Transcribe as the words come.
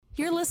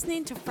You're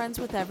listening to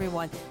Friends with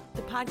Everyone,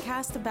 the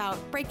podcast about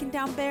breaking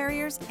down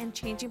barriers and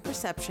changing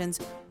perceptions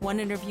one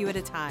interview at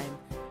a time.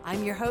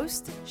 I'm your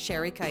host,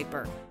 Sherry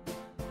Kuiper.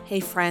 Hey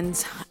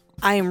friends,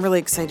 I am really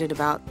excited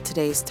about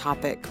today's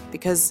topic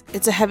because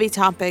it's a heavy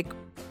topic,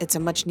 it's a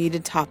much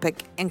needed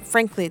topic, and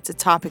frankly, it's a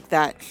topic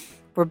that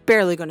we're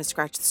barely going to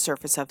scratch the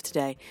surface of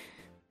today.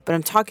 But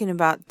I'm talking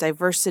about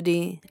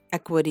diversity,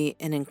 equity,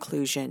 and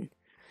inclusion.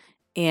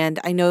 And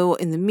I know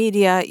in the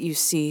media, you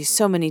see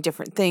so many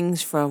different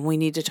things from we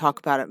need to talk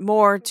about it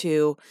more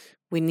to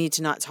we need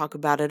to not talk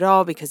about it at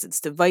all because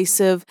it's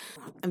divisive.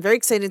 I'm very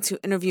excited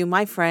to interview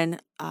my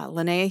friend,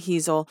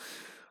 LeNaya,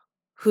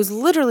 who's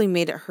literally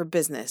made it her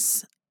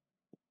business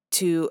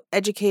to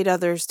educate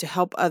others, to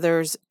help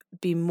others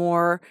be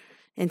more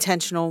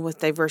intentional with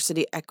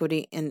diversity,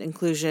 equity, and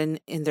inclusion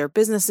in their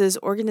businesses,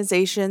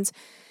 organizations.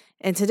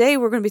 And today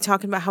we're going to be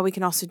talking about how we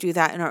can also do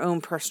that in our own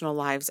personal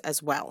lives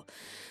as well.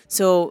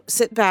 So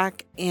sit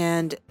back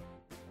and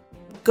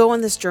go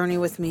on this journey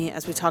with me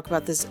as we talk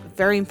about this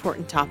very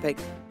important topic.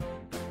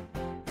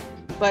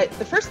 But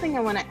the first thing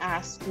I want to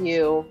ask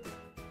you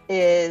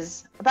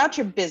is about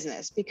your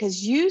business,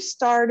 because you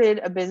started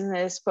a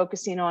business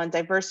focusing on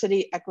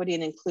diversity, equity,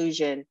 and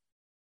inclusion.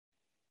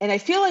 And I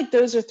feel like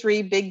those are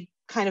three big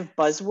kind of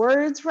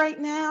buzzwords right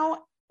now.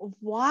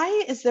 Why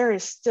is there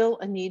still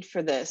a need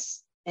for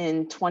this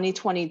in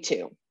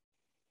 2022?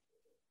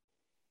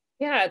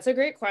 Yeah, it's a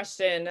great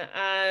question.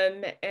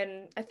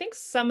 And I think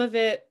some of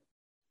it,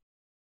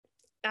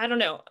 I don't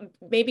know,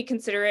 maybe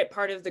consider it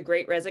part of the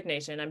Great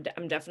Resignation.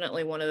 I'm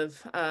definitely one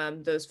of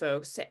those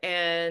folks.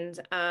 And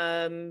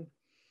I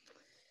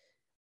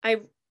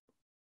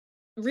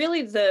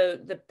really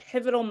the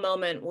pivotal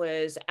moment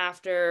was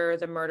after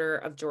the murder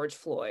of George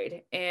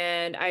Floyd.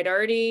 And I'd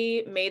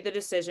already made the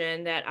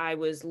decision that I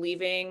was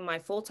leaving my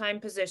full-time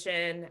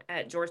position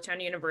at Georgetown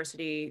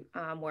University,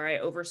 where I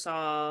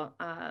oversaw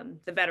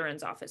the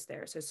Veterans Office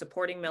there, so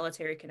supporting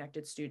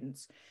military-connected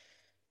students.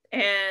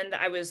 And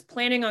I was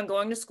planning on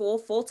going to school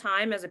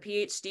full-time as a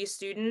PhD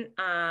student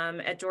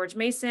at George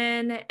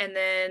Mason. And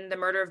then the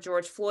murder of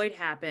George Floyd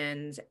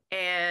happened,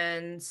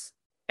 and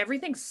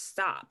everything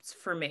stopped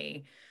for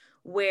me,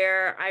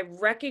 where I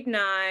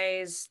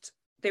recognized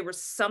there was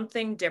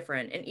something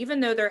different. And even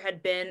though there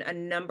had been a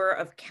number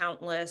of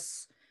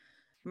countless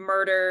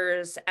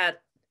murders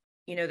at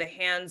the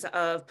hands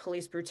of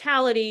police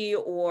brutality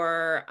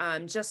or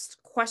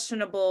just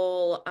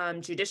questionable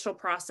judicial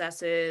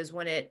processes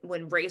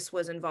when race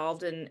was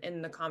involved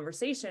in the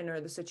conversation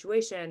or the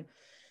situation,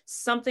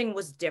 something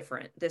was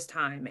different this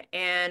time.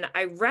 And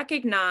I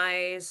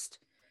recognized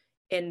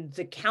in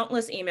the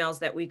countless emails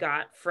that we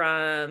got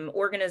from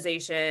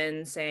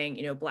organizations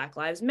saying, Black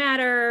Lives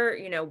Matter,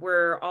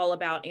 we're all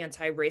about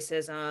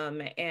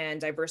anti-racism and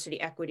diversity,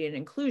 equity, and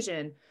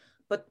inclusion.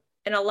 But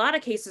in a lot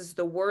of cases,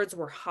 the words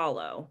were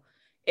hollow.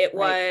 It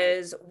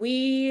was,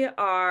 we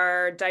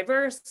are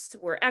diverse,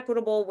 we're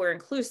equitable, we're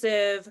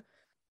inclusive,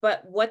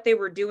 but what they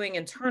were doing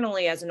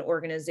internally as an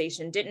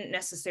organization didn't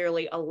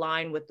necessarily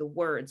align with the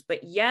words.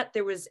 But yet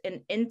there was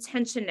an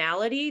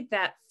intentionality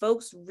that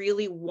folks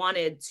really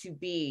wanted to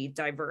be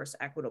diverse,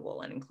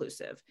 equitable, and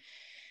inclusive.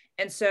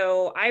 And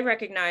so I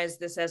recognize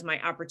this as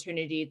my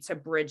opportunity to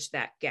bridge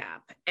that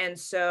gap. And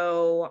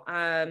so,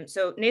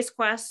 NACE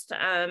Quest,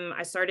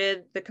 I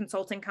started the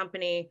consulting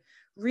company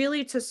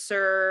really to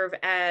serve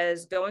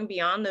as going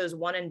beyond those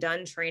one and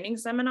done training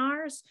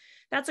seminars.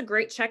 That's a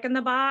great check in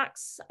the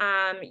box.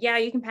 Yeah,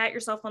 you can pat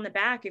yourself on the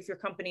back if your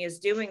company is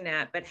doing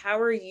that, but how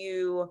are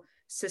you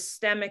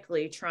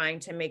systemically trying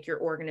to make your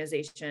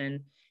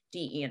organization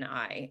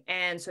DE&I?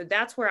 And so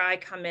that's where I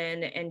come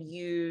in and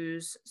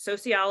use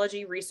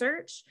sociology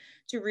research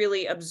to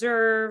really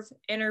observe,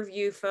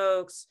 interview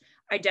folks,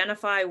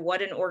 identify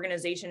what an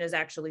organization is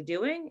actually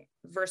doing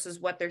versus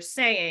what they're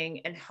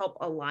saying, and help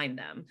align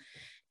them.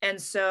 And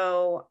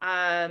so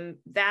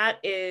that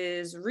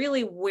is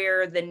really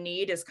where the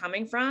need is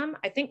coming from.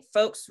 I think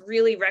folks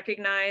really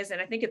recognize,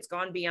 and I think it's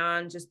gone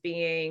beyond just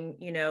being,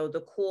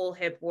 the cool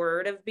hip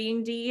word of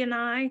being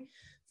DE&I.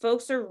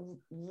 Folks are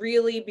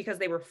really, because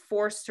they were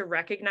forced to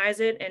recognize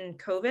it in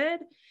COVID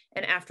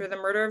and after the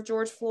murder of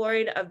George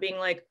Floyd, of being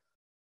like,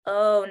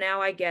 oh,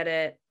 now I get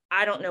it.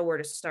 I don't know where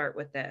to start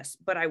with this,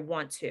 but I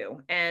want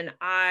to. And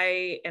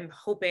I am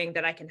hoping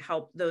that I can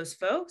help those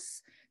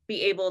folks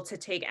be able to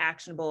take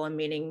actionable and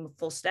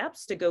meaningful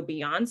steps to go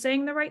beyond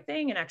saying the right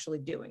thing and actually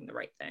doing the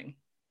right thing.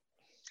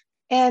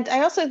 And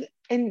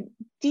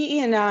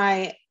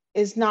DE&I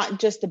is not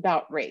just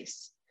about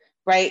race,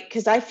 right?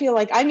 Because I feel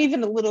like I'm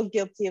even a little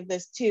guilty of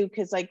this too,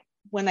 because like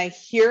when I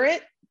hear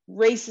it,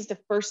 race is the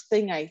first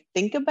thing I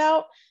think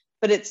about,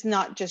 but it's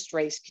not just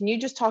race. Can you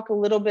just talk a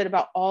little bit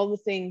about all the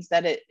things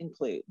that it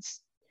includes?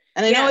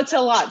 And I know it's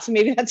a lot, so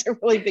maybe that's a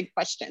really big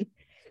question.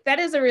 That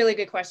is a really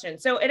good question.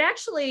 So it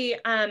actually,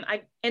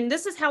 and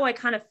this is how I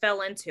kind of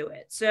fell into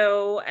it.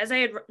 So as I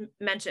had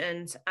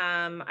mentioned,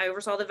 I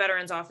oversaw the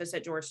Veterans Office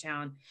at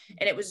Georgetown,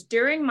 and it was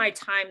during my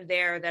time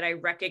there that I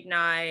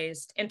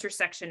recognized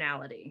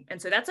intersectionality. And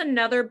so that's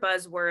another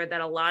buzzword that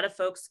a lot of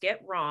folks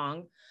get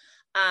wrong.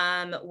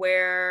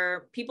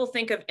 where people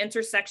think of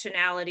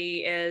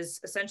intersectionality as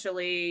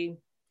essentially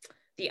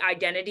the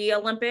identity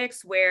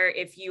Olympics, where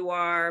if you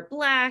are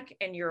Black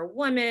and you're a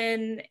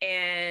woman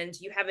and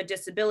you have a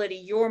disability,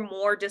 you're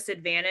more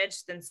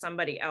disadvantaged than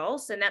somebody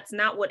else. And that's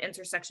not what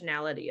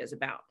intersectionality is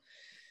about.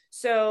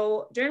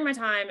 So during my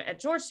time at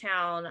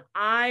Georgetown,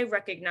 I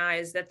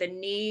recognized that the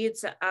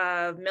needs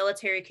of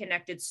military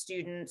connected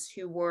students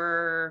who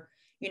were,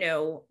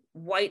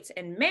 white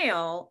and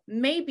male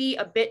may be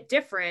a bit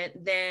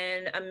different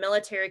than a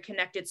military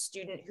connected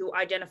student who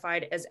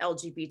identified as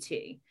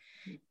LGBT,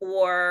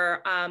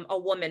 or a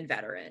woman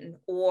veteran,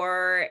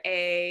 or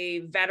a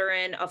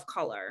veteran of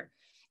color.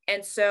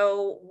 And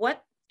so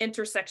what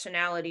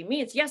intersectionality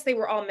means, yes, they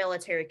were all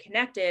military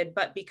connected,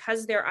 but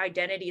because their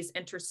identities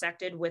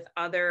intersected with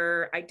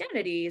other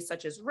identities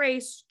such as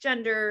race,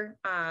 gender,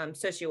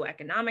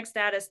 socioeconomic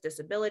status,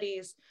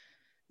 disabilities,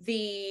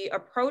 the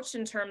approach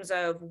in terms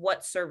of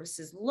what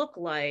services look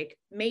like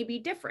may be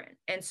different.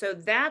 And so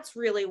that's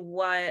really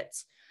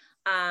what,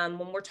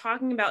 when we're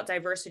talking about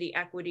diversity,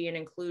 equity, and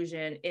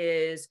inclusion,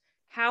 is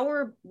how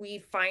are we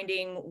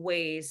finding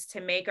ways to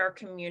make our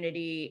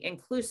community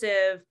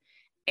inclusive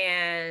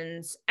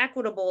and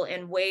equitable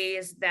in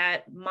ways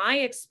that my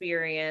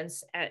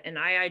experience, and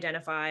I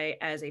identify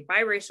as a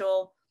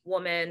biracial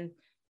woman,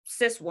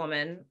 cis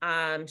woman,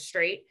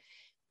 straight,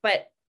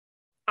 but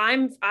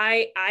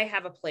I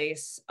have a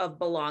place of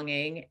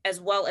belonging,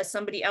 as well as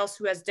somebody else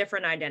who has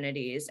different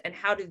identities, and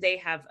how do they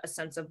have a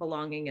sense of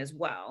belonging as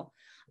well?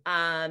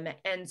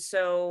 And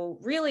so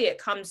really it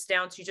comes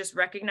down to just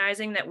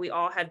recognizing that we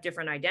all have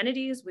different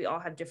identities, we all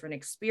have different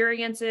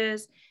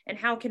experiences, and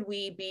how can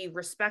we be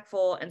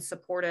respectful and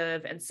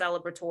supportive and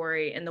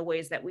celebratory in the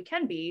ways that we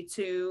can be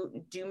to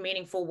do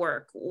meaningful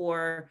work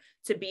or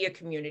to be a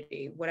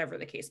community, whatever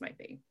the case might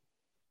be.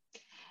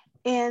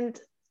 And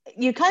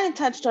you kind of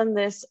touched on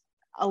this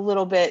a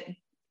little bit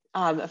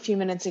a few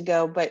minutes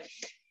ago, but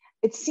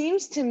it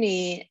seems to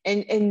me,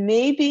 and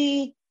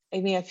maybe,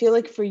 I feel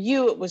like for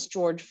you, it was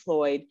George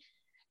Floyd.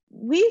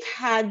 We've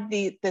had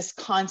this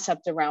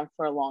concept around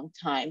for a long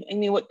time.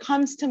 What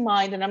comes to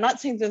mind, and I'm not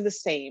saying they're the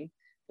same,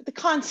 but the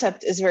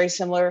concept is very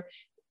similar.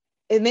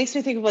 It makes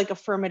me think of like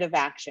affirmative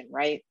action,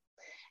 right?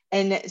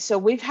 And so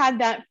we've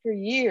had that for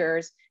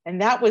years,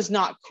 and that was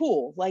not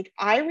cool. Like,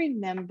 I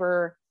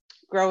remember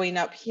growing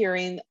up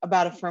hearing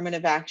about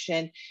affirmative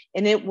action,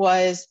 and it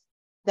was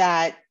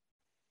that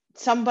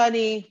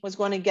somebody was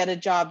going to get a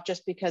job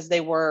just because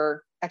they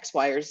were X,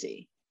 Y, or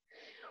Z.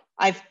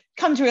 I've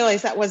come to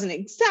realize that wasn't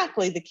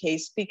exactly the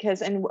case,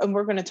 because, and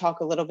we're going to talk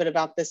a little bit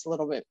about this a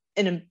little bit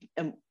in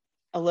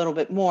a little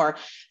bit more,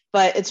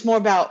 but it's more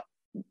about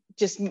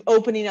just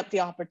opening up the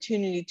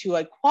opportunity to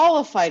a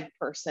qualified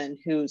person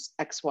who's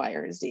X, Y,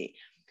 or Z.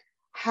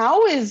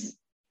 How is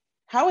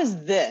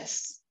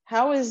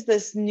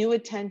this new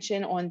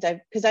attention on,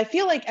 because I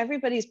feel like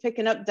everybody's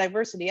picking up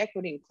diversity,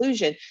 equity,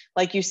 inclusion.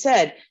 Like you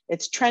said,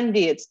 it's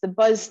trendy, it's the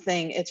buzz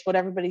thing, it's what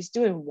everybody's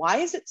doing. Why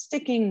is it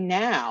sticking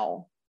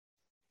now?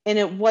 And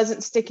it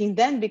wasn't sticking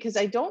then, because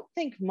I don't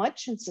think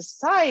much in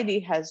society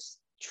has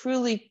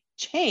truly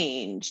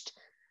changed,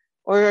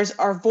 or is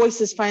our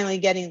voices finally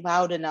getting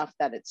loud enough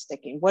that it's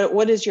sticking?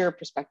 What is your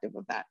perspective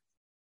of that?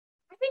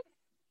 I think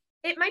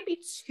it might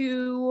be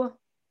two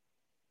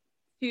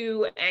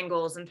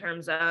angles in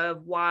terms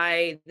of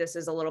why this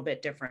is a little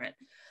bit different.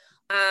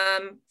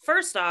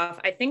 First off,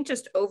 I think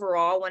just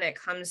overall, when it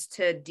comes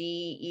to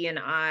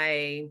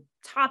DE&I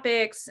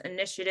topics,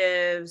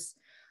 initiatives,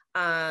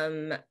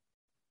 and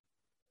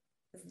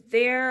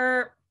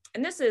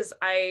this is,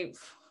 I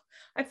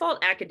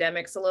fault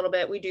academics a little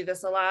bit. We do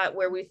this a lot,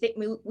 where we think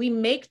we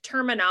make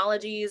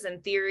terminologies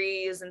and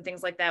theories and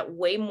things like that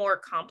way more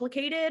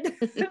complicated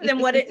than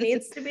what it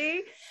needs to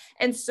be.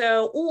 And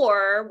so,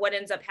 or what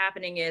ends up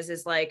happening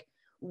is like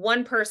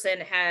one person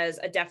has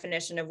a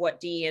definition of what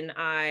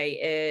D&I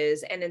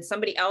is, and then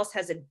somebody else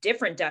has a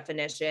different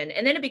definition,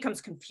 and then it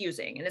becomes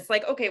confusing. And it's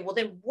like, okay, well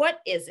then what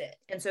is it?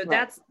 And so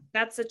right.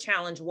 that's a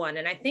challenge one.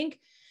 And I think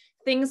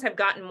things have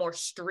gotten more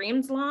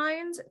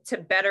streamlined to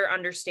better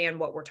understand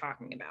what we're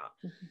talking about.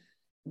 Mm-hmm.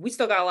 We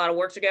still got a lot of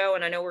work to go.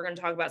 And I know we're going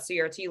to talk about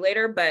CRT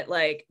later, but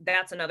like,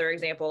 that's another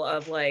example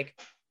of like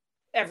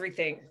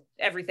everything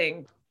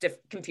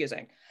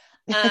confusing.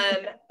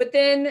 But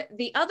then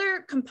the other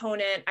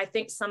component, I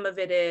think some of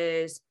it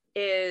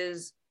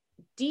is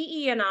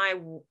DE&I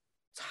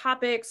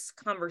topics,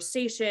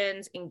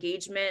 conversations,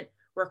 engagement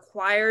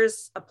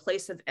requires a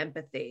place of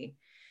empathy.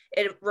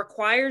 It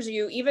requires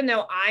you, even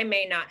though I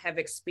may not have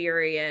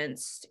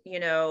experienced,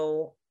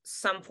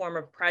 some form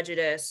of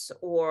prejudice,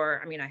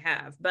 or, I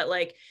have, but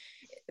like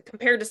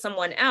compared to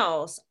someone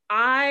else,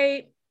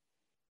 I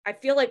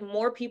feel like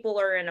more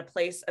people are in a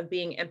place of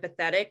being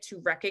empathetic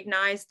to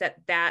recognize that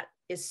that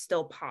is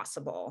still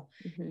possible.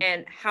 Mm-hmm.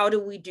 And how do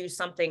we do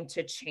something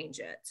to change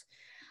it?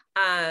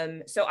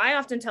 So I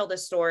often tell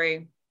this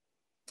story.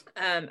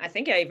 I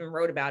think I even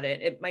wrote about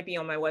it. It might be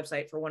on my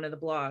website for one of the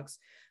blogs.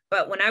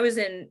 But when I was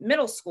in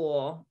middle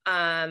school,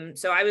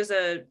 so I was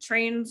a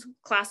trained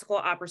classical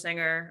opera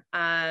singer,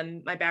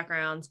 my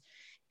background,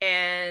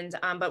 And,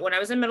 but when I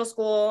was in middle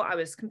school, I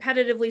was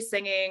competitively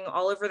singing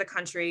all over the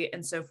country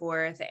and so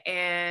forth.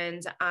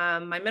 And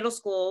my middle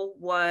school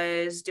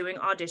was doing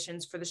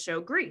auditions for the show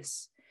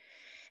Grease.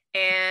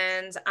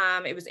 And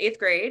it was 8th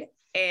grade.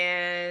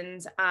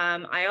 And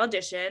I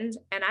auditioned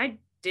and I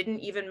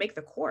didn't even make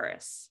the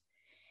chorus.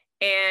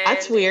 And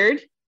that's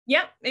weird.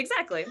 Yep,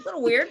 exactly. A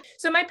little weird.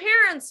 So my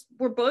parents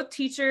were both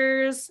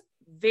teachers,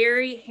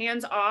 very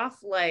hands off,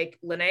 like,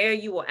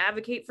 LeNaya, you will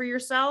advocate for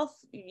yourself.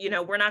 You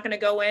know, we're not going to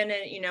go in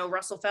and, you know,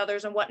 rustle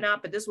feathers and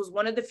whatnot. But this was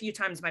one of the few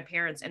times my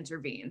parents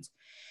intervened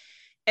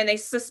and they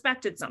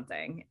suspected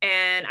something.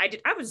 And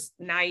I was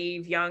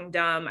naive, young,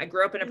 dumb. I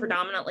grew up in a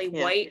predominantly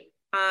white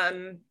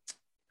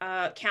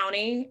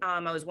county.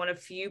 I was one of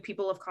few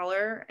people of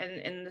color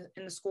in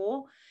the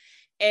school.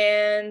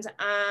 And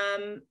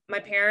my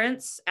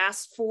parents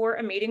asked for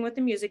a meeting with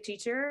the music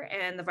teacher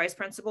and the vice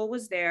principal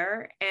was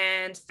there.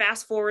 And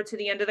fast forward to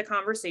the end of the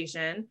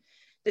conversation,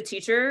 the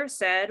teacher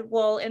said,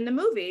 well, in the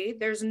movie,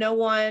 there's no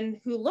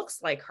one who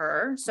looks like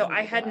her. So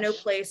I had no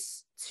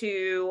place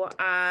to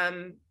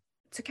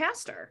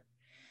cast her.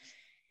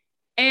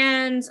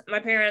 And my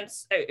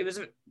parents, it was,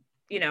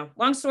 you know,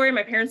 long story,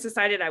 my parents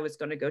decided I was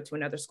going to go to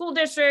another school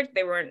district.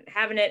 They weren't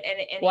having it.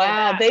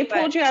 Wow, they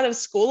pulled you out of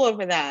school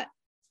over that.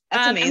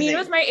 That's amazing. I mean, it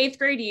was my 8th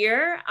grade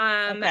year.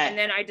 And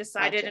then I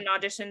decided an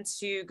audition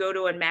to go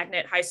to a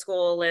magnet high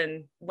school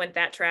and went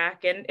that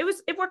track. And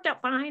it worked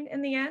out fine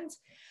in the end.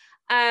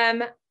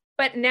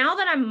 But now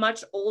that I'm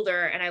much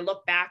older and I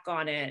look back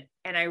on it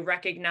and I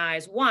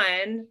recognize,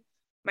 one,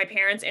 my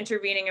parents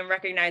intervening and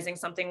recognizing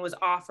something was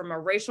off from a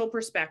racial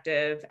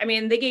perspective. I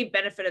mean, they gave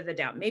benefit of the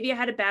doubt. Maybe I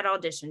had a bad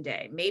audition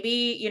day,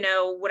 maybe, you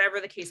know, whatever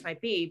the case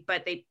might be,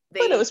 but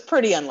but it was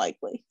pretty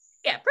unlikely.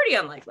 Yeah, pretty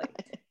unlikely.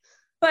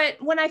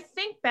 But when I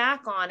think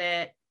back on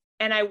it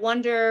and I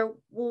wonder,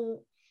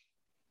 well,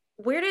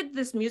 where did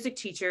this music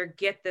teacher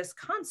get this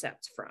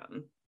concept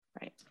from?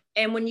 Right.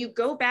 And when you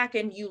go back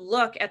and you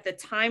look at the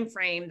time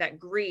frame that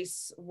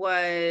Grease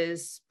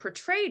was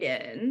portrayed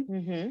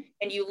in,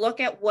 and you look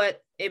at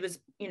what it was,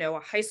 you know, a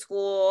high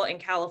school in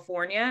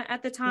California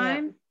at the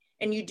time,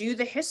 and you do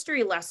the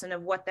history lesson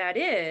of what that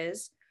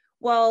is,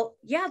 well,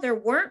 yeah, there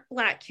weren't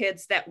Black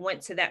kids that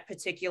went to that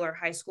particular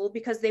high school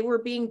because they were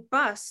being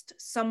bused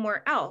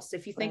somewhere else.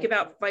 If you think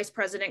about Vice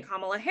President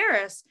Kamala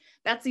Harris,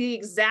 that's the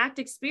exact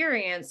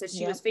experience that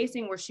she was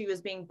facing, where she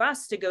was being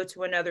bused to go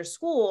to another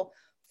school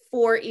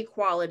for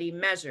equality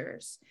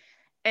measures.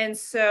 And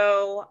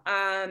so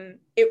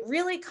it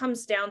really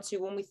comes down to,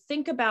 when we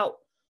think about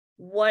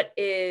what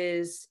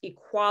is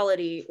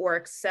equality or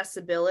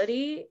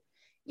accessibility,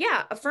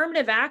 yeah,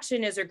 affirmative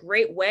action is a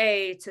great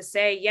way to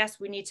say, yes,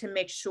 we need to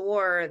make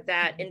sure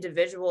that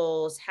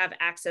individuals have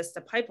access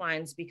to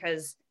pipelines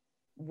because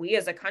we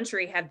as a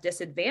country have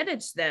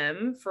disadvantaged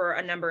them for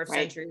a number of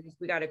centuries.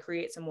 We got to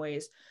create some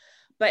ways.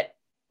 But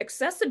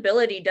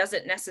accessibility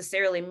doesn't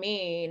necessarily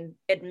mean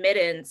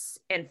admittance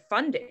and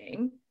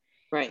funding.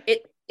 Right.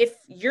 If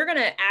you're going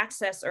to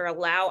access or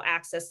allow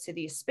access to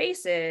these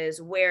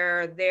spaces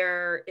where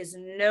there is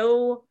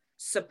no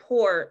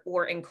support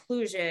or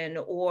inclusion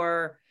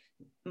or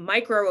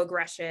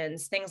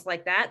microaggressions, things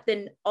like that,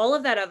 then all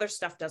of that other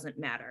stuff doesn't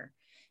matter,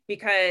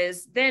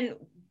 because then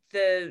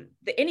the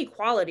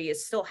inequality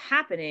is still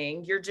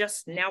happening. You're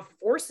just now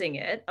forcing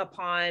it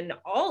upon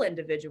all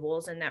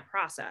individuals in that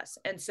process.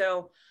 And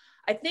so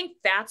I think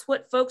that's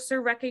what folks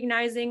are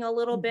recognizing a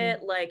little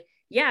bit. Like,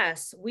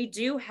 yes, we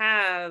do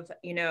have,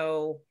 you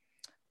know,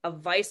 a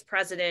vice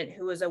president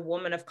who is a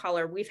woman of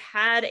color. We've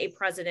had a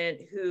president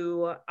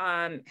who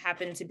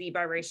happened to be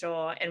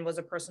biracial and was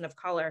a person of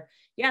color.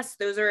 Yes,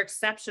 those are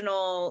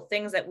exceptional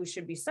things that we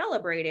should be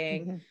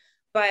celebrating.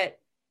 But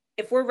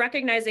if we're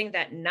recognizing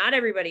that not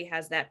everybody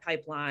has that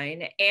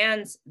pipeline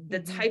and the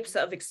types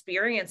of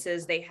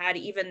experiences they had,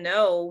 even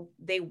though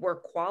they were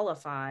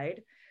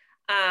qualified,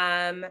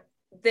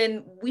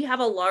 then we have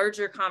a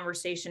larger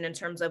conversation in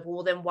terms of,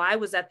 well, then why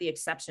was that the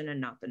exception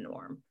and not the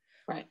norm?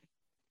 Right.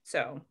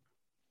 So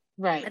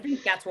right. I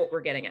think that's what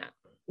we're getting at.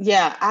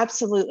 Yeah,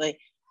 absolutely.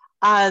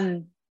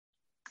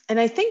 And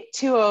I think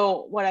too,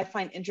 what I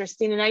find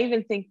interesting, and I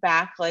even think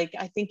back, like,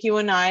 I think you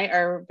and I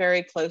are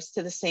very close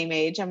to the same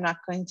age. I'm not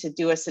going to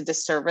do us a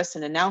disservice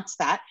and announce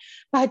that,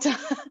 but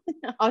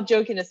all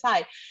joking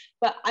aside,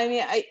 but I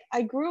mean,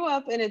 I grew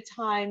up in a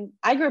time,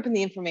 I grew up in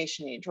the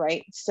information age,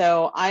 right?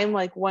 So I'm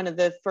like one of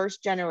the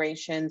first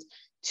generations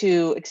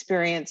to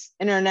experience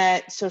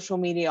internet, social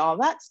media, all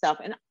that stuff.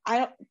 And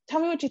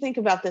tell me what you think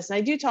about this. And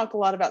I do talk a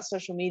lot about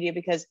social media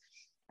because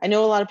I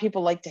know a lot of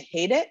people like to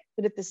hate it,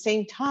 but at the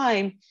same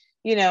time,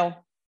 you know,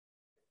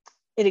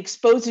 it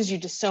exposes you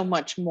to so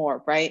much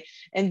more, right?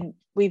 And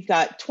we've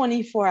got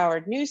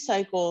 24-hour news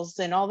cycles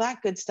and all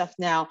that good stuff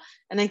now.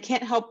 And I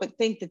can't help but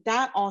think that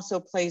that also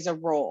plays a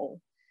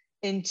role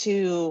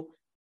into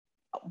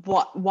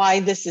why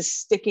this is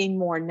sticking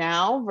more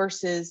now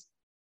versus,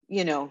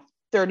 you know,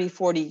 30,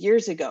 40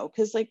 years ago.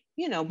 Because, like,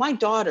 you know, my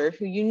daughter,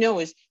 who you know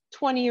is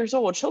 20 years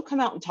old, she'll come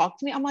out and talk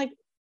to me. I'm like,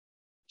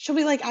 she'll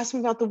be like, ask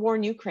me about the war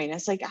in Ukraine.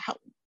 It's like,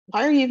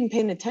 why are you even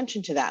paying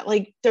attention to that?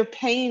 Like, they're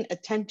paying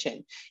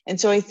attention. And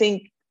so I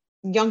think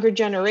younger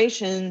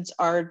generations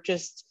are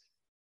just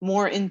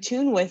more in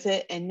tune with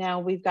it. And now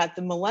we've got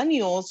the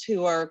millennials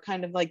who are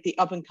kind of like the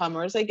up and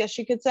comers, I guess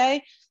you could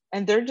say.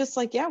 And they're just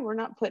like, yeah, we're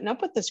not putting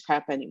up with this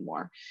crap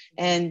anymore.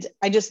 And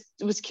I just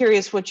was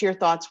curious what your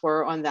thoughts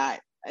were on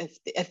that.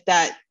 If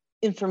that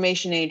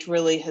information age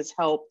really has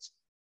helped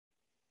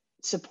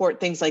support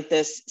things like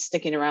this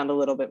sticking around a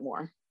little bit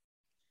more.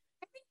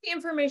 I think the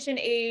information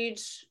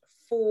age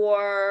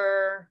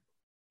for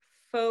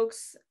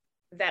folks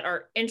that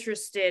are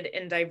interested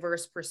in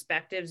diverse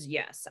perspectives,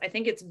 yes. I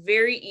think it's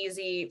very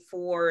easy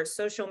for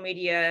social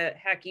media,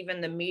 heck, even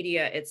the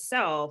media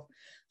itself,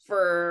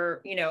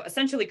 for, you know,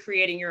 essentially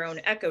creating your own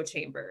echo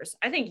chambers.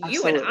 I think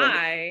you Absolutely. and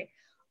I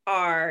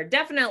are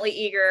definitely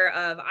eager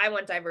of, I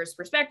want diverse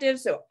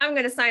perspectives, so I'm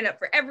going to sign up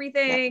for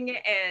everything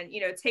and,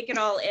 you know, take it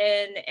all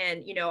in,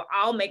 and, you know,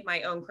 I'll make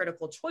my own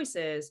critical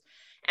choices.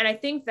 And I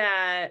think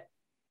that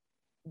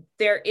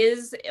there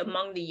is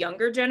among the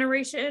younger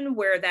generation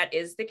where that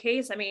is the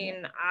case. I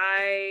mean,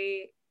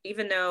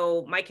 even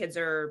though my kids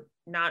are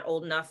not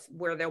old enough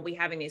where they'll be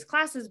having these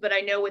classes, but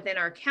I know within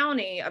our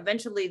county,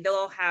 eventually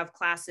they'll have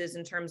classes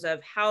in terms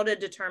of how to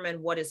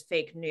determine what is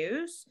fake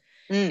news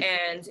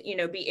and, you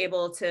know, be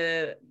able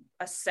to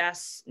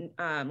assess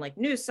like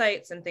news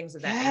sites and things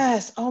of that nature.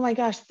 Yes. Oh my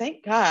gosh.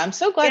 Thank God. I'm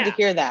so glad to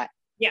hear that.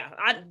 Yeah,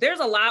 there's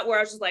a lot where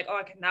I was just like, oh,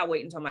 I cannot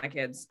wait until my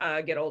kids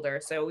get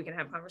older so we can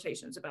have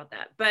conversations about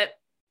that. But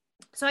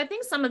so I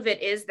think some of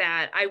it is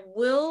that. I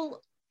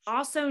will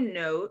also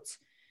note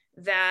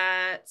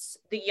that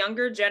the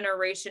younger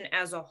generation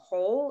as a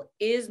whole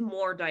is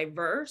more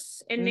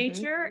diverse in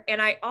nature.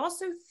 And I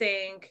also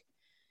think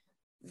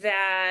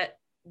that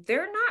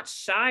they're not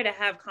shy to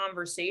have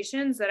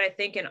conversations that I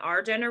think in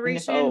our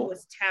generation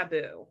was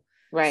taboo.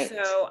 Right.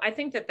 So I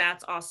think that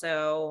that's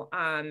also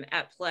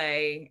at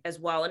play as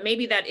well. And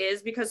maybe that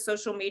is because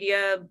social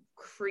media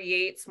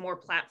creates more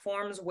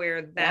platforms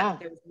where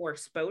there's more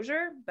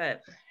exposure,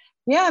 but...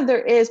 Yeah,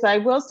 there is. But I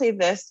will say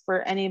this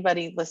for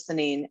anybody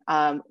listening,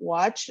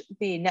 watch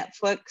the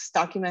Netflix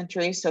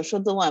documentary, Social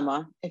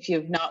Dilemma, if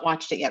you've not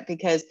watched it yet,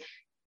 because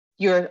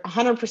you're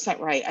 100%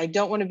 right. I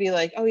don't want to be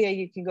like, oh yeah,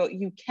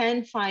 you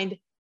can find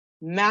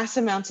mass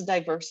amounts of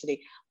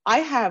diversity. I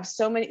have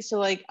so many, so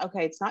like,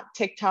 okay, it's not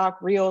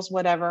TikTok, Reels,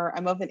 whatever.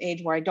 I'm of an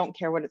age where I don't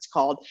care what it's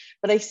called,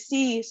 but I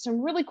see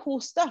some really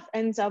cool stuff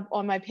ends up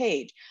on my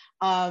page.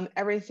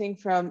 Everything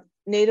from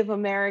Native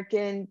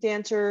American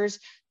dancers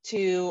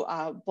to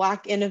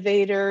Black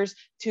innovators,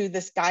 to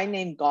this guy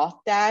named Goth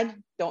Dad.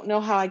 Don't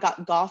know how I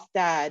got Goth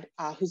Dad,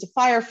 who's a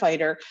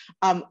firefighter,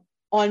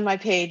 on my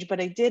page,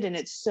 but I did, and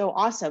it's so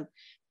awesome.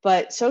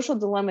 But Social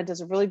Dilemma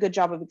does a really good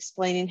job of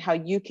explaining how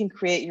you can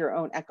create your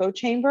own echo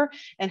chamber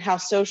and how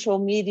social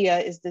media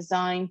is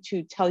designed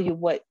to tell you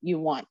what you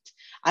want.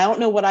 I don't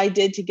know what I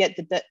did to get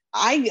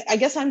I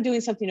guess I'm doing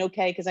something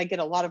okay, because I get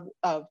a lot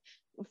of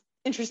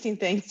interesting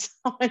things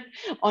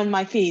on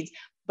my feeds.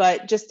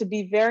 But just to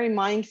be very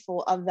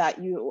mindful of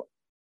that, you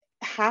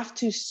have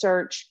to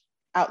search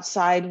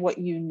outside what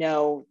you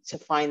know to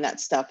find that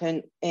stuff.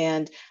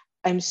 And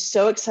I'm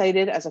so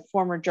excited as a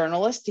former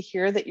journalist to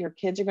hear that your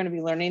kids are going to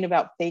be learning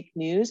about fake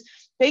news.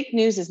 Fake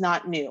news is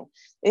not new.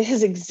 It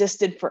has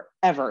existed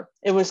forever.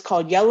 It was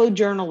called yellow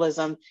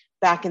journalism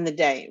back in the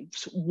day.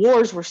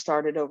 Wars were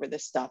started over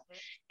this stuff.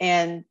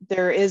 And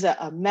there is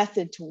a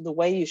method to the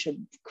way you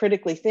should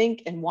critically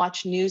think and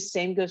watch news.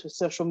 Same goes with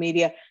social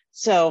media.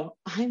 So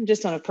I'm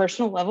just on a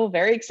personal level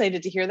very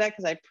excited to hear that,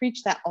 because I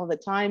preach that all the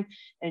time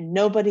and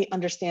nobody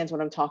understands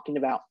what I'm talking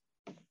about.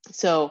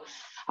 So,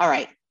 all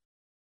right.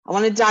 I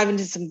want to dive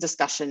into some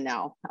discussion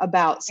now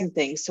about some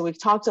things. So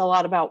we've talked a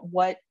lot about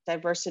what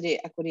diversity,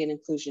 equity, and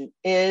inclusion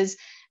is.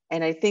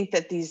 And I think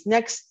that these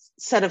next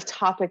set of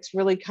topics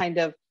really kind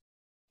of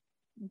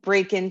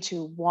break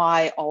into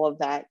why all of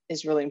that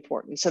is really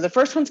important. So the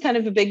first one's kind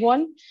of a big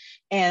one,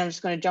 and I'm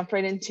just going to jump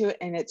right into it.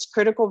 And it's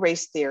critical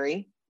race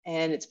theory.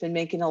 And it's been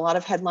making a lot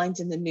of headlines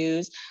in the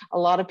news. A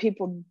lot of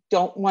people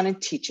don't want to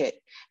teach it.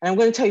 And I'm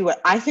going to tell you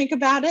what I think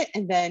about it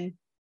and then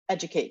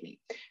educate me.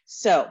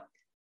 So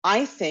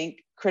I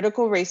think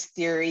critical race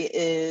theory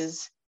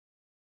is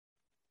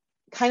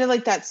kind of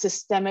like that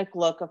systemic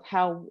look of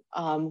how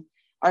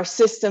our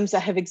systems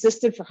that have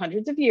existed for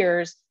hundreds of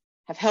years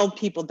have held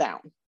people down,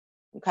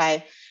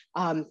 okay,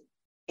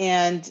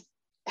 and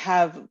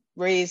have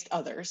raised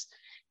others.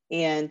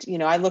 And, you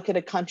know, I look at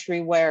a country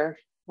where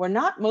we're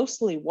not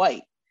mostly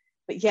white,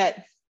 but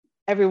yet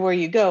everywhere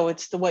you go,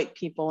 it's the white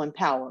people in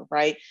power,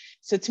 right?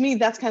 So to me,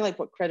 that's kind of like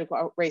what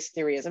critical race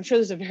theory is. I'm sure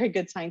there's a very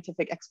good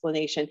scientific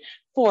explanation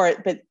for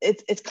it, but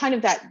it's kind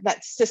of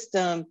that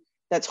system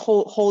that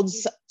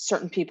holds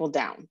certain people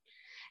down.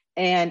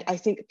 And I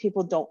think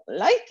people don't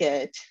like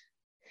it,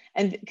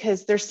 and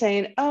because they're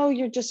saying, oh,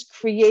 you're just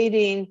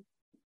creating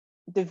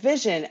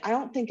division. I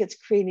don't think it's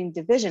creating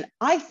division.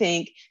 I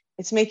think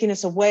it's making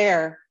us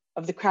aware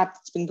of the crap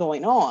that's been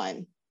going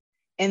on,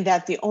 and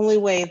that the only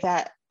way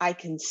that I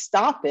can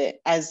stop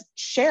it as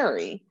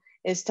Sherry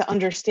is to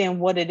understand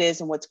what it is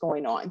and what's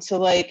going on. So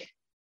like,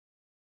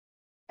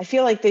 I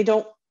feel like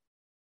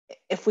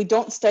if we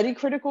don't study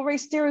critical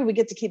race theory, we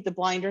get to keep the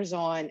blinders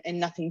on and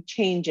nothing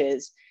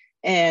changes.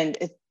 And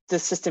the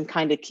system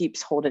kind of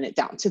keeps holding it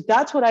down. So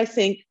that's what I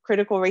think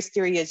critical race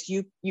theory is.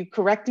 You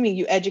correct me,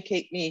 you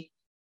educate me.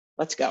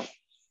 Let's go.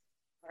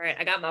 All right,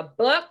 I got my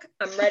book.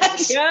 I'm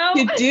ready to go.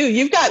 You do.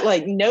 You've got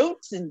like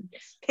notes and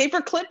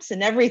paper clips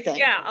and everything.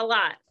 Yeah, a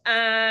lot.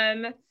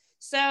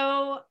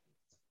 So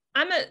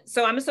I'm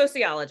a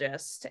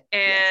sociologist,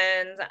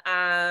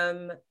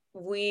 and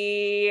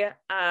we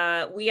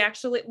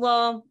actually,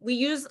 well, we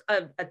use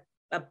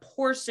a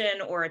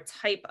portion or a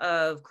type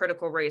of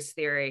critical race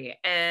theory,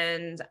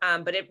 and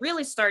but it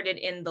really started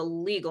in the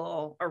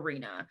legal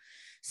arena.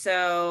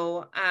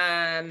 So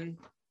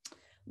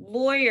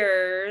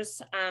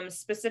lawyers,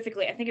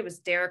 specifically, I think it was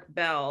Derek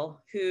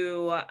Bell,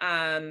 who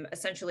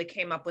essentially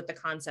came up with the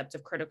concept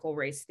of critical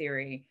race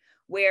theory,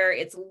 where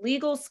it's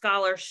legal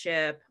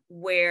scholarship,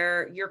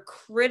 where you're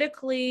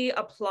critically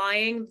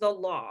applying the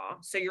law.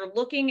 So you're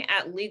looking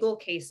at legal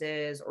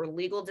cases or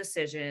legal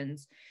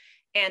decisions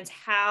and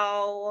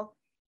how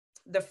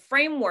the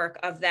framework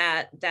of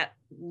that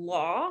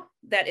law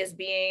that is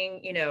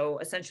being,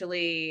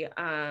 essentially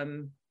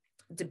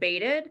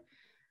debated,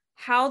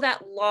 how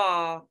that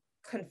law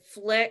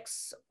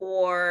conflicts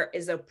or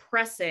is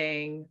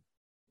oppressing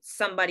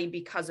somebody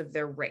because of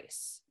their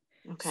race.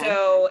 Okay.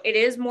 So it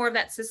is more of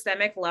that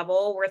systemic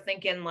level. We're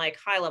thinking like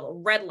high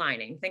level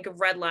redlining. Think of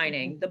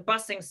redlining, the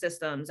busing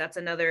systems. That's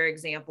another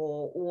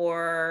example.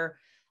 Or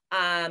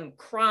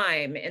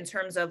crime, in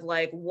terms of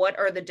like, what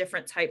are the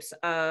different types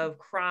of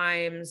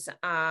crimes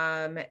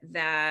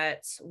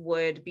that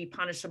would be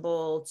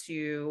punishable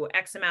to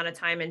X amount of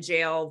time in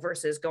jail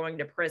versus going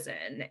to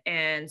prison?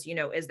 And,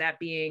 is that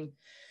being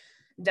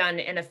done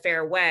in a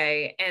fair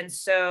way? And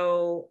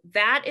so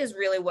that is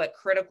really what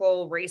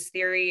critical race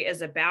theory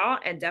is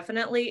about, and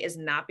definitely is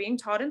not being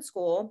taught in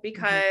school,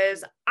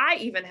 because I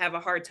even have a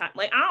hard time,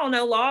 like, I don't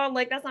know law,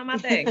 like that's not my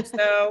thing.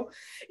 So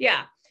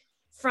yeah,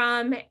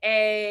 from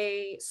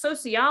a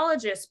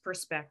sociologist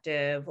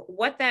perspective,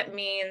 what that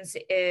means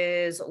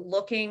is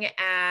looking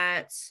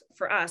at,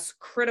 for us,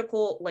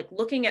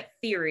 looking at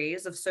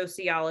theories of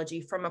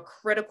sociology from a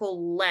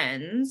critical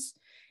lens,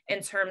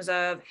 in terms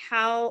of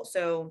how,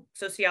 so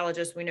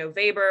sociologists, we know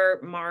Weber,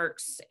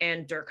 Marx,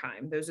 and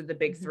Durkheim. Those are the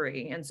big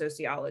three in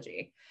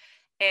sociology.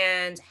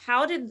 And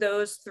how did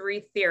those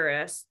three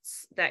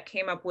theorists that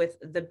came up with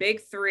the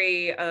big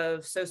three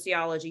of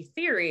sociology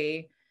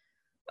theory,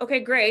 okay,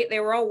 great, they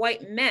were all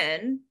white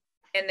men,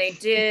 and they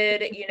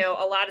did,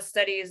 a lot of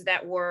studies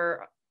that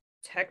were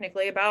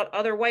technically about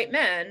other white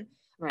men.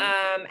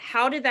 Right.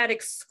 How did that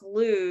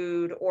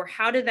exclude, or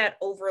how did that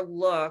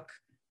overlook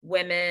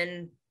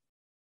women?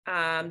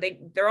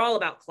 They're all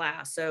about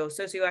class. So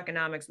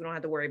socioeconomics, we don't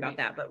have to worry about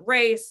that, but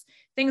race,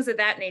 things of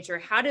that nature.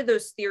 How did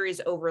those theories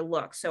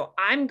overlook? So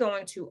I'm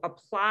going to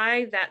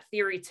apply that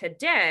theory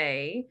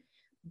today,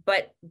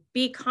 but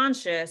be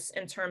conscious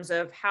in terms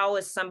of how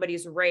is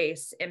somebody's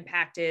race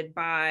impacted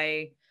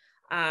by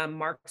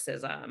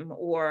Marxism,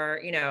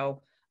 or,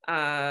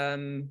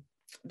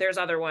 there's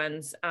other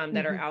ones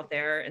that are out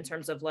there in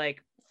terms of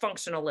like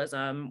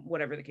functionalism,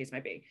 whatever the case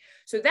might be.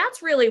 So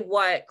that's really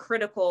what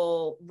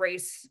critical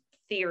race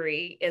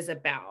theory is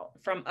about,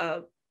 from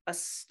a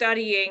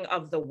studying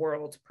of the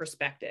world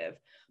perspective.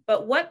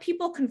 But what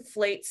people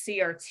conflate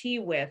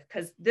CRT with,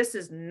 because this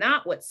is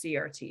not what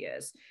CRT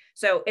is.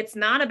 So it's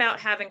not about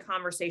having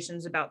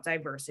conversations about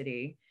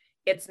diversity.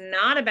 It's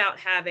not about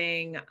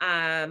having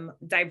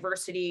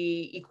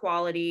diversity,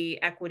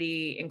 equality,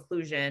 equity,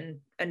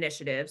 inclusion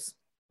initiatives.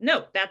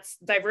 No, that's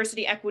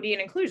diversity, equity,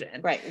 and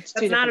inclusion. Right. It's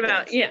not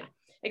about, things. Yeah,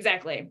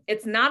 exactly.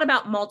 It's not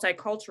about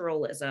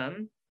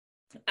multiculturalism.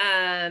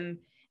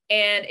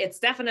 And it's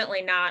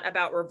definitely not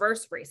about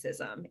reverse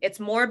racism.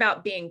 It's more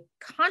about being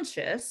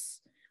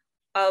conscious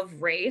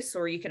of race,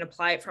 or you can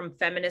apply it from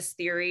feminist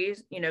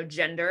theories,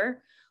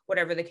 gender,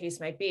 whatever the case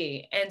might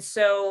be. And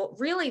so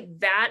really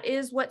that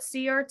is what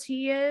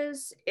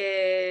CRT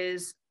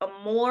is a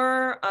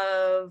more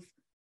of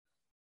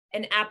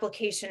an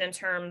application in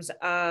terms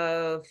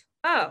of,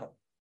 oh,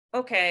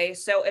 okay,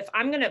 so if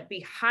I'm going to be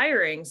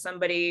hiring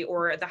somebody,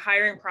 or the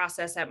hiring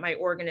process at my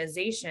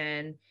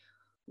organization,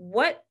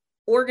 what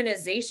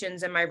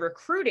organizations am I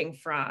recruiting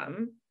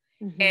from?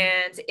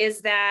 And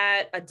is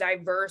that a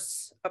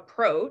diverse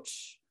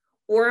approach,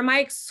 or am I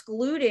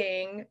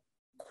excluding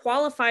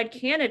qualified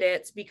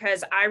candidates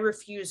because I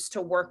refuse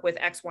to work with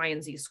X, Y,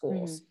 and Z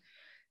schools?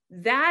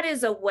 That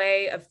is a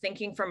way of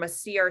thinking from a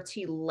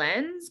CRT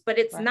lens, but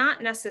it's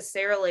not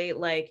necessarily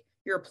like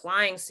you're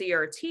applying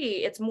CRT.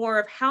 It's more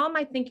of, how am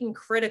I thinking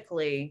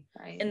critically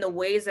in the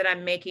ways that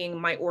I'm making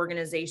my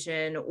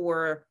organization,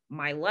 or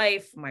my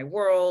life, my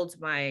world,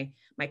 my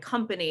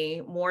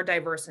company more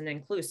diverse and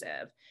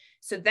inclusive.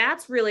 So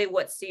that's really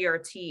what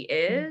CRT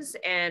is.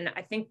 And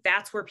I think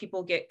that's where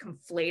people get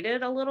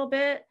conflated a little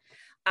bit.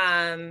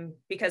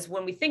 Because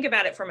when we think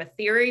about it from a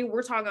theory,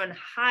 we're talking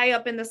high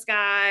up in the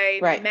sky,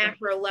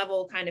 macro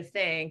level kind of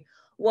thing.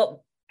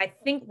 What I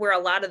think where a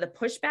lot of the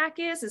pushback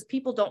is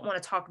people don't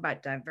want to talk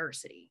about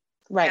diversity.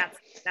 Right.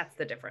 That's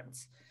the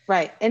difference.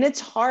 Right. And it's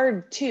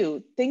hard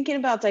too. Thinking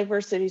about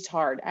diversity is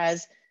hard.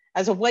 As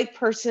a white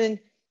person,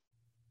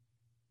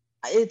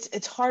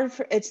 it's hard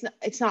for, it's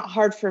not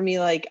hard for me.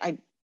 Like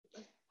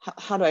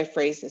how do I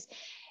phrase this?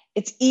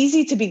 It's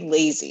easy to be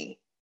lazy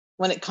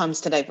when it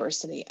comes to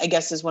diversity, I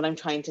guess is what I'm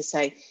trying to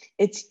say.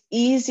 It's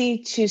easy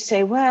to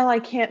say, well, I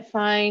can't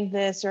find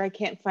this or I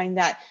can't find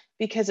that,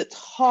 because it's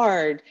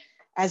hard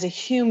as a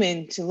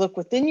human to look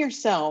within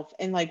yourself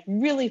and like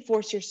really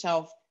force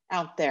yourself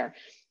out there.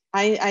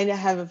 I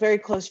have a very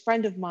close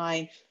friend of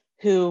mine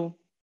who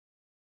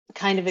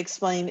kind of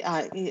explained,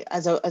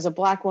 as a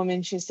Black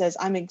woman, she says,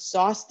 I'm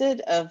exhausted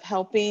of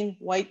helping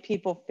white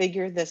people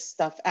figure this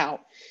stuff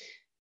out.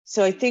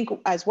 So I think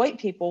as white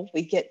people,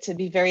 we get to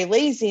be very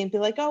lazy and be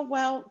like, oh,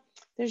 well,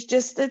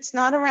 it's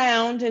not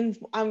around and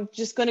I'm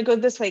just going to go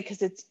this way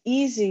because it's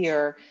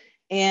easier.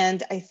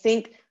 And I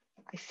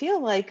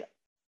feel like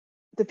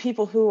the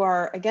people who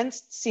are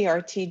against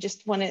CRT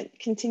just want to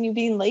continue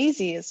being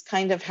lazy is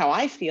kind of how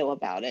I feel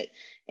about it.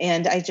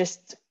 And I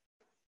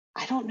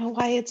don't know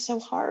why it's so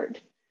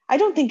hard. I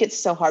don't think it's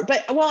so hard,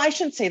 but well, I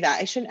shouldn't say that.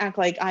 I shouldn't act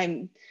like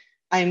I'm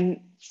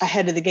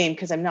ahead of the game,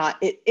 because I'm not.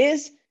 It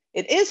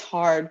is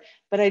hard,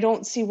 but I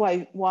don't see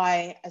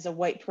why as a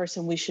white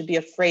person we should be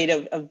afraid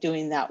of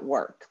doing that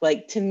work.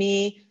 Like, to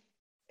me,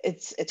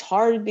 it's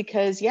hard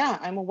because, yeah,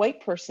 I'm a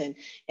white person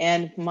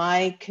and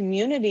my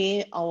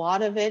community, a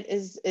lot of it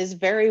is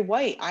very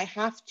white. I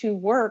have to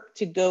work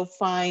to go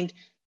find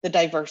the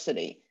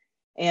diversity.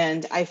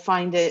 And I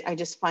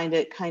just find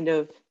it kind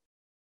of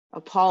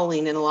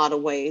appalling in a lot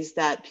of ways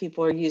that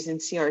people are using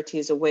CRT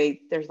as a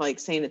way, they're like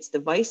saying it's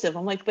divisive.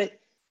 I'm like, but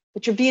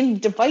you're being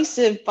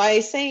divisive by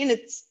saying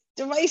it's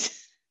divisive.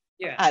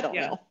 Yeah. I don't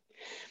know.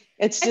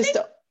 It's just,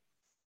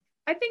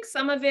 I think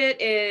some of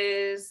it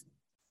is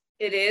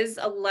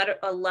a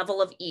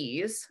level of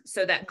ease.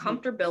 So that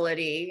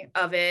comfortability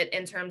of it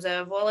in terms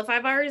of, well, if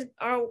I've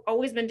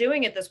always been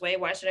doing it this way,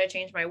 why should I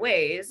change my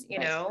ways? You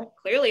know,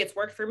 clearly it's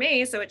worked for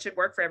me, so it should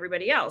work for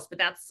everybody else. But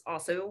that's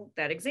also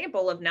that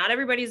example of not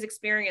everybody's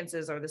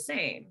experiences are the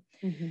same.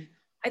 Mm-hmm.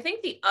 I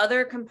think the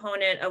other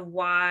component of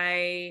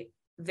why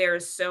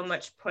there's so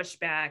much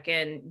pushback,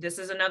 and this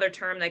is another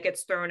term that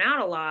gets thrown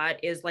out a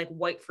lot, is like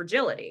white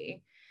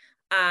fragility.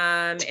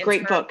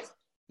 Great book.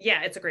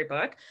 Yeah, it's a great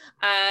book.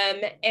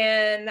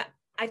 And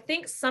I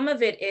think some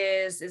of it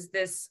is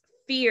this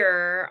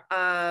fear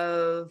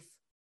of,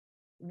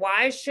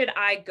 why should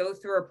I go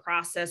through a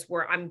process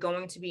where I'm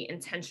going to be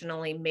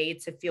intentionally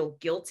made to feel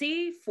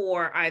guilty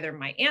for either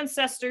my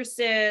ancestors'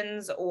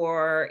 sins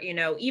or, you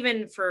know,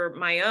 even for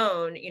my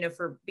own, you know,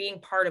 for being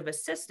part of a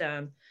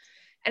system.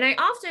 And I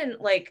often,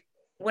 like,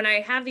 when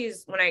I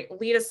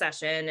lead a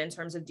session in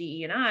terms of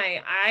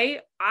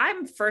DE&I,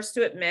 I'm first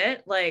to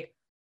admit, like,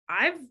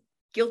 I'm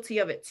guilty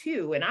of it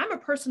too. And I'm a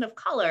person of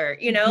color,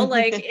 you know,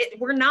 like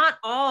we're not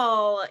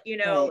all, you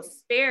know,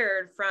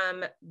 spared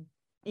from,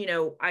 you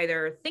know,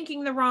 either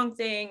thinking the wrong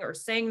thing or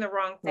saying the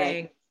wrong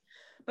thing. Right.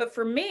 But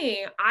for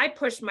me, I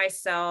pushed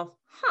myself,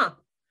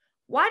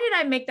 why did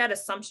I make that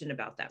assumption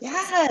about that person?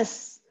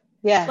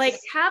 Yes. Like,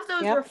 have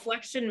those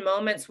reflection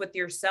moments with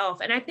yourself.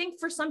 And I think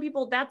for some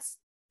people that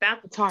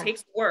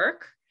takes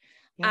work.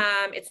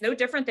 It's no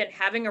different than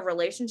having a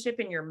relationship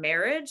in your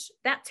marriage.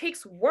 That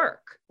takes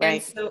work.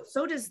 Right. And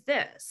so does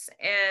this.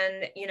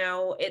 And, you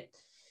know,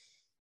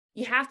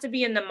 you have to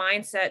be in the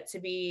mindset to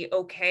be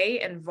okay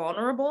and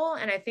vulnerable.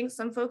 And I think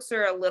some folks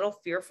are a little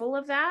fearful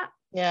of that.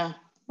 Yeah.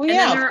 Well, and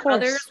then there are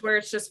others where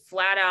it's just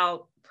flat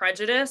out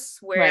prejudice,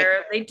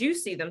 where they do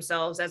see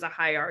themselves as a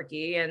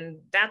hierarchy, and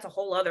that's a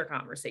whole other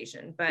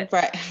conversation. But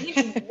I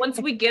think once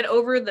we get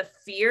over the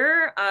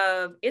fear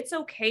of, it's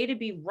okay to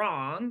be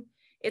wrong,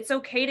 it's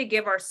okay to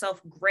give ourselves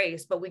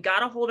grace, but we got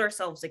to hold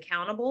ourselves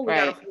accountable. We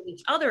got to hold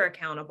each other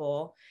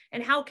accountable.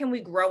 And how can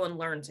we grow and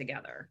learn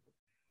together?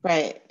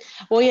 Right.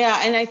 Well,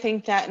 yeah. And I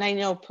think that, and I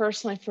know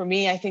personally for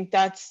me, I think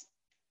that's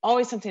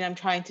always something I'm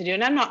trying to do.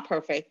 And I'm not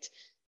perfect.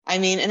 I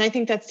mean, and I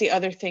think that's the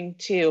other thing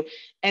too.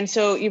 And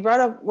so you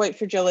brought up white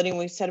fragility, and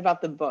we said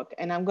about the book,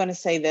 and I'm going to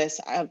say this.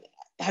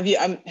 Have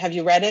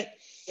you read it?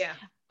 Yeah.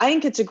 I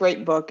think it's a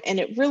great book, and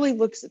it really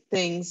looks at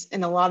things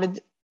in a lot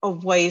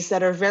of ways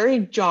that are very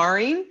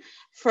jarring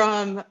for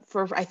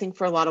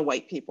a lot of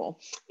white people.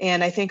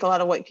 And I think a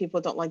lot of white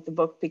people don't like the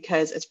book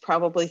because it's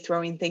probably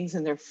throwing things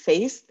in their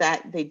face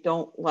that they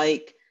don't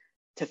like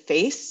to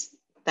face.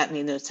 That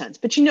made no sense,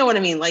 but you know what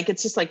I mean? Like,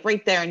 it's just like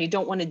right there and you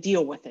don't want to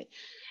deal with it.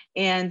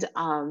 And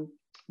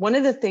one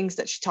of the things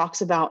that she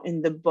talks about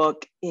in the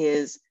book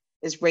is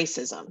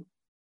racism.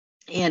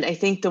 And I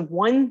think the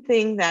one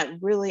thing that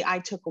really I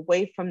took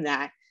away from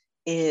that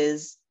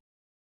is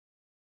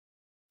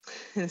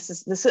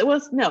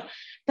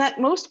that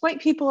most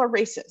white people are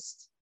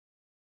racist,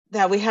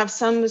 that we have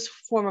some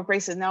form of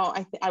racism. Now,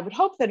 I would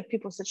hope that if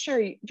people said, sure,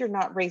 you're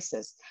not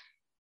racist.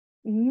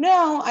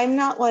 No, I'm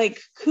not like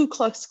Ku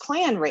Klux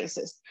Klan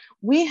racist.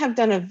 We have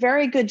done a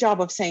very good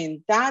job of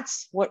saying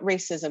that's what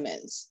racism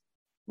is,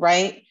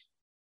 right?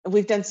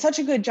 We've done such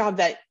a good job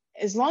that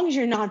as long as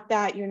you're not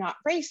that, you're not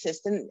racist.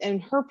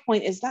 And her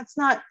point is that's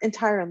not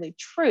entirely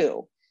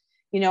true.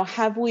 You know,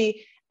 have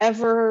we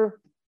ever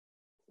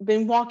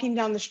been walking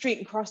down the street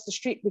and crossed the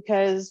street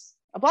because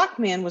a Black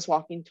man was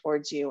walking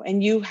towards you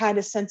and you had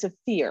a sense of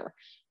fear?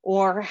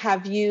 Or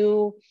have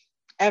you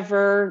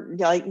ever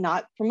like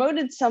not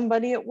promoted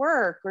somebody at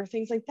work or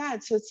things like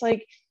that? So it's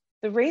like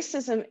the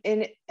racism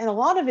and a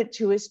lot of it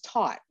too is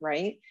taught,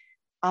 right?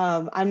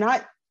 I'm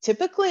not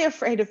typically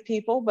afraid of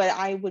people, but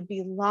I would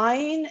be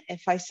lying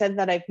if I said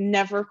that I've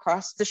never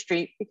crossed the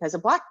street because a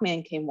Black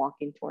man came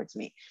walking towards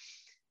me.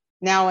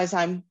 Now, as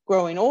I'm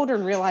growing older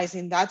and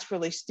realizing that's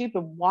really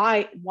stupid,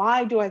 why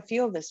do I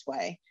feel this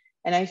way?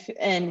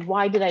 And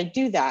why did I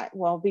do that?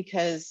 Well,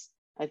 because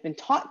I've been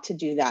taught to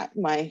do that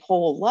my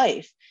whole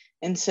life.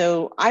 And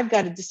so I've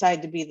got to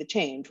decide to be the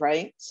change,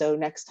 right? So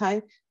next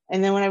time,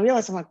 and then when I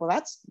realized, I'm like, well,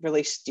 that's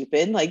really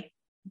stupid. Like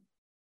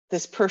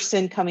this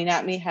person coming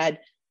at me had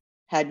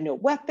no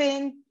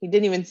weapon. He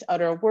didn't even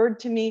utter a word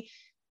to me.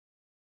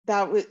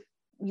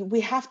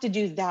 We have to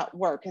do that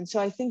work. And so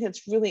I think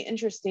it's really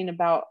interesting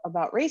about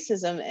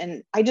racism.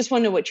 And I just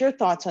want to know what your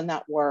thoughts on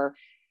that were,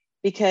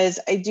 because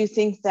I do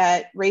think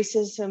that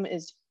racism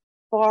is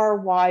far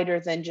wider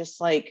than just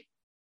like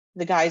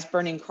the guys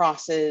burning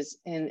crosses.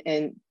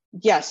 And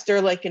yes,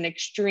 they're like an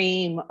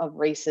extreme of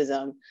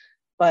racism,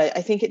 but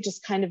I think it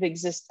just kind of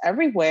exists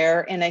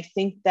everywhere. And I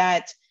think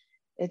that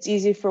it's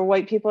easy for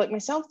white people like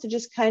myself to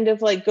just kind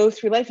of like go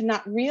through life and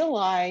not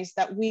realize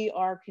that we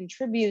are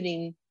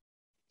contributing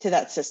to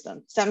that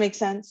system. Does that make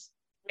sense?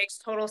 Makes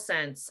total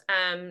sense.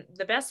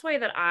 The best way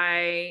that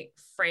I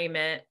frame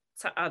it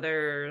to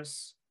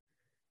others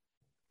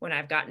when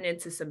I've gotten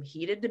into some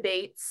heated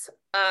debates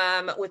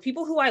with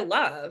people who I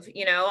love,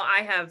 you know,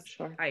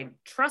 I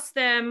trust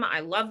them,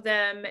 I love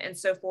them and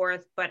so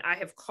forth, but I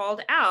have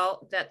called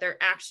out that their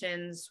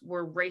actions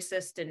were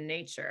racist in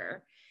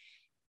nature.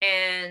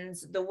 And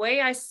the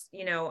way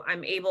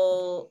I'm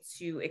able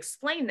to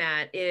explain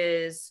that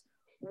is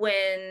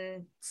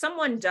when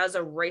someone does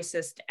a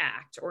racist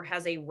act or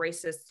has a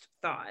racist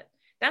thought,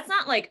 that's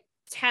not like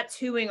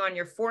tattooing on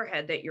your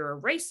forehead that you're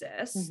a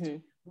racist. Mm-hmm.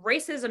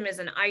 Racism is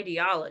an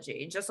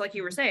ideology, just like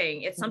you were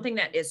saying. It's something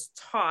that is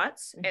taught,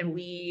 mm-hmm. and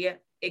we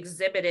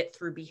exhibit it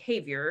through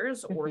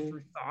behaviors or mm-hmm.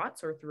 through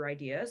thoughts or through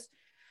ideas.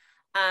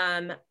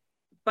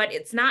 But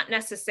it's not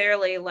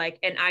necessarily like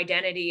an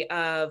identity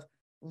of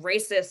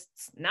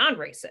racists,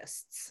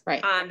 non-racists.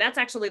 Right. That's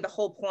actually the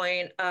whole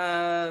point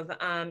of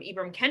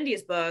Ibram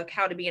Kendi's book,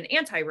 How to Be an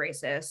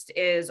Anti-Racist,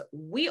 is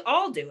we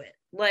all do it.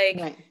 Like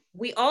right.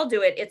 We all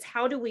do it. It's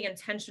how do we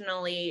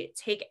intentionally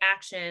take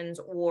actions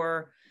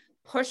or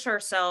push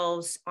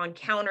ourselves on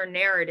counter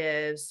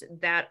narratives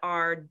that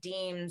are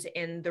deemed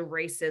in the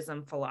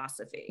racism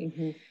philosophy.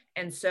 Mm-hmm.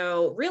 And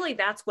so really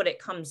that's what it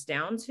comes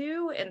down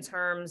to in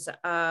terms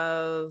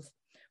of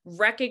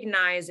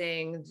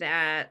recognizing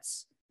that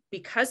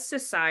because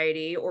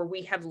society, or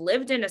we have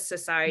lived in a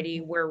society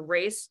mm-hmm. where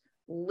race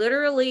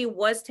literally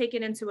was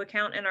taken into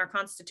account in our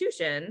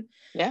Constitution.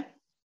 Yeah.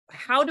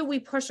 How do we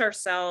push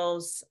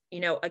ourselves,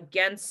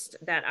 against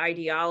that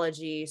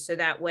ideology so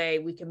that way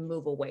we can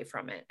move away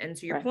from it? And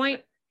to your right.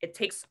 point,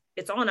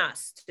 it's on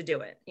us to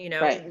do it.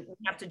 Right. We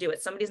have to do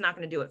it. Somebody's not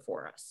going to do it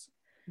for us.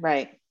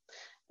 Right.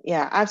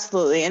 Yeah,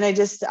 absolutely. And I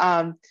just,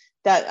 that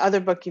other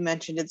book you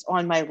mentioned, it's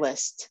on my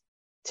list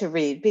to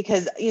read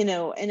because,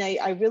 and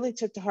I really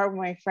took to heart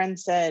what my friend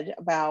said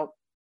about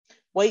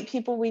white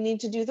people, we need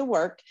to do the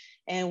work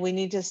and we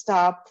need to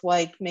stop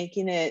like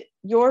making it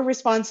your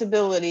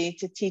responsibility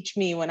to teach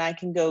me when I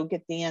can go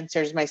get the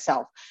answers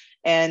myself.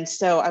 And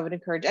so I would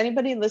encourage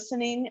anybody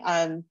listening,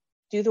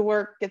 do the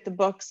work, get the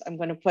books. I'm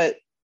going to put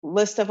a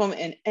list of them,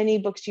 and any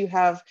books you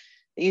have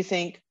that you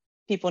think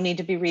people need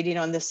to be reading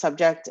on this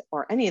subject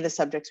or any of the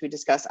subjects we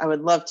discuss, I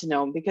would love to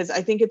know, because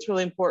I think it's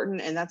really important.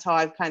 And that's how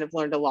I've kind of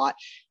learned a lot.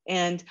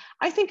 And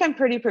I think I'm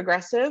pretty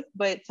progressive,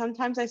 but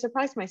sometimes I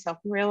surprise myself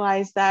and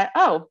realize that,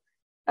 oh,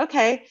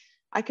 okay,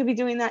 I could be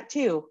doing that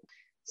too.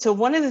 So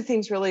one of the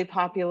things really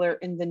popular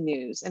in the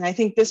news, and I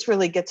think this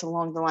really gets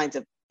along the lines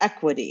of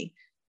equity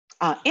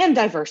and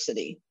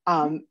diversity,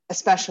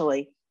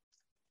 especially,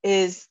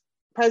 is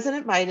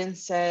President Biden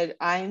said,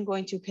 I am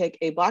going to pick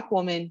a Black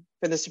woman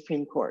for the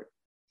Supreme Court.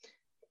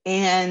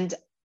 And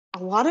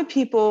a lot of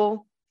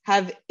people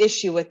have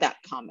issue with that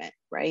comment,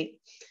 right?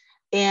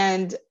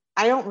 And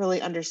I don't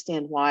really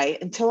understand why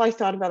until I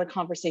thought about a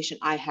conversation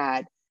I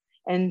had.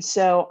 And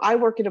so I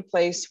work at a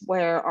place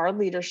where our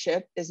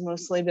leadership has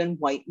mostly been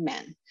white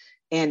men,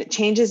 and it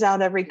changes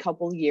out every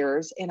couple of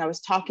years. And I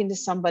was talking to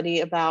somebody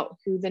about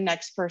who the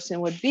next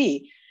person would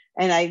be.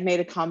 And I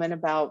made a comment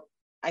about,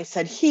 I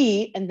said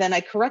he, and then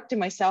I corrected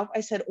myself.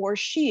 I said, or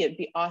she, it'd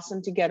be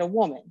awesome to get a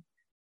woman.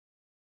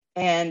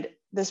 And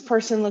this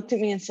person looked at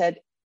me and said,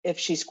 if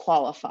she's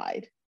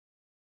qualified.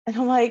 And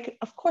I'm like,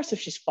 of course, if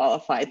she's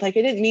qualified. Like,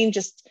 I didn't mean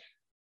just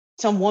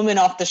some woman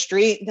off the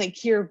street, like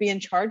here, be in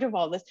charge of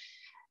all this.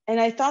 And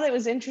I thought it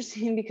was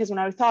interesting because when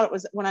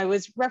I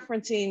was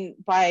referencing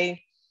by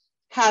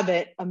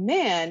habit a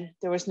man,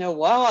 there was no,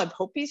 well, I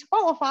hope he's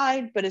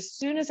qualified. But as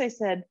soon as I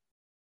said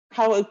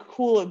how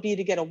cool it would be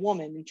to get a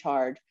woman in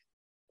charge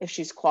if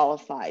she's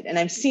qualified. And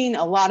I've seen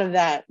a lot of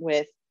that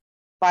with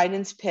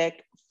Biden's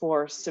pick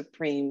for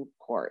Supreme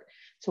Court.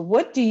 So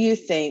what do you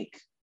think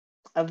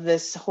of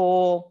this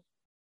whole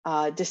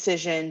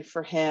decision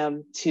for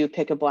him to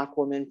pick a Black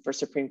woman for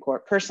Supreme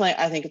Court? Personally,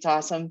 I think it's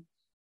awesome,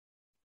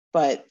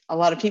 but a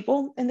lot of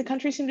people in the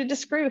country seem to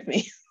disagree with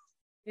me.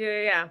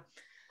 Yeah.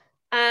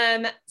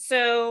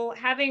 So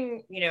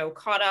having,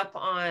 caught up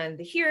on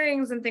the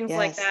hearings and things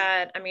like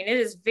that, I mean, it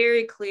is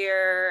very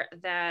clear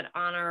that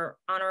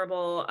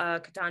Honorable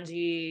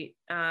Ketanji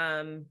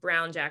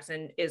Brown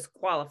Jackson is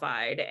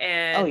qualified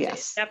and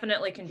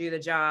definitely can do the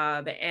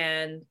job,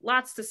 and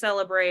lots to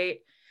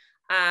celebrate.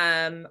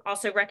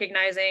 Also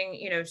recognizing,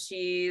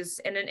 she's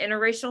in an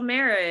interracial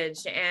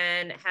marriage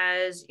and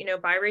has,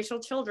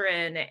 biracial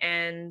children,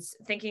 and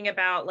thinking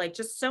about like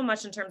just so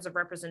much in terms of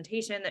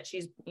representation that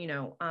she's,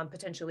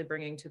 potentially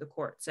bringing to the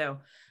court. So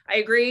I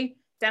agree,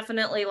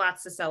 definitely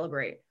lots to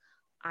celebrate.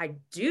 I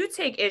do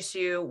take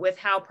issue with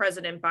how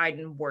President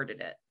Biden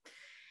worded it.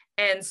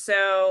 And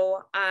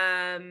so,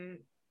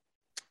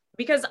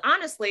 because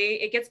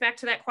honestly, it gets back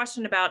to that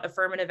question about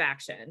affirmative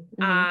action.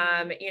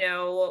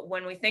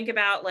 When we think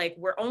about like,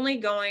 we're only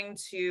going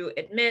to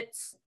admit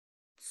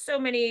so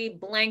many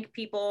blank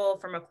people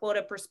from a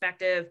quota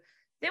perspective,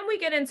 then we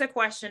get into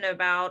question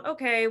about,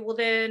 okay, well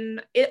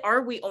then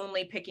are we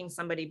only picking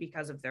somebody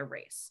because of their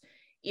race?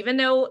 Even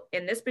though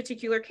in this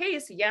particular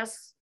case,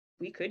 yes,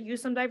 we could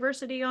use some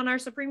diversity on our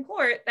Supreme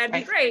Court, that'd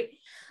be great.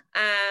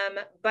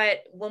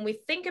 But when we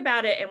think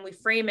about it and we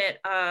frame it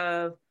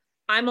of,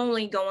 I'm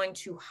only going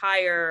to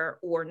hire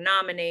or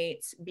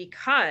nominate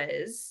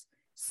because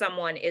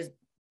someone is,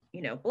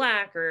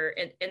 Black or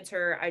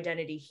enter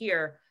identity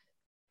here,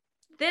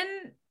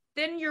 then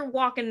you're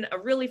walking a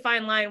really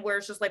fine line where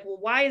it's just like, well,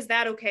 why is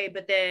that okay?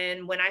 But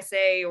then when I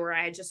say, or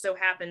I just so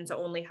happen to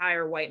only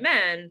hire white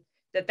men,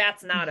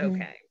 that's not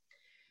okay.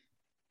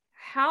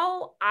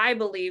 How I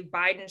believe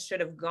Biden should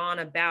have gone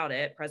about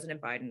it,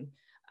 President Biden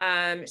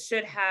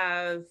should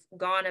have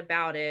gone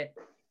about it,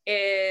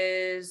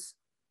 is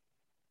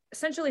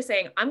essentially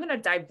saying, I'm going to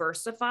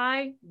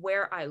diversify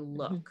where I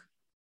look.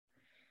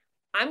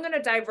 I'm going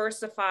to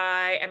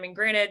diversify. I mean,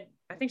 granted,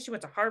 I think she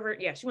went to Harvard.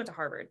 Yeah, she went to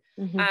Harvard.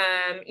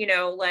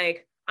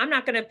 I'm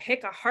not going to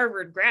pick a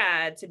Harvard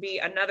grad to be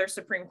another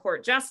Supreme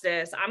Court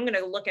justice. I'm going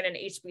to look at an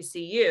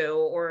HBCU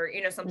or,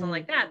 something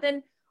like that.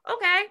 Then,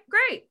 okay,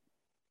 great.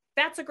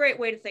 That's a great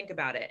way to think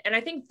about it. And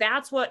I think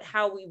that's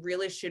how we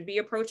really should be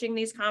approaching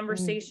these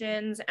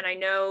conversations. And I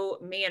know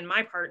me and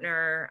my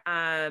partner,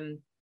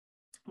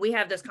 we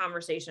have this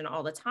conversation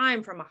all the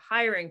time from a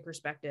hiring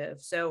perspective.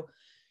 So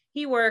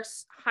he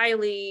works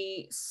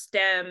highly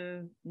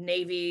STEM,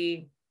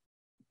 Navy,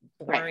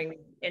 boring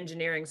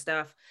engineering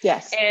stuff.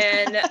 Yes.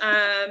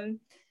 And,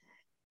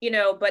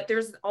 but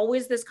there's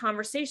always this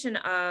conversation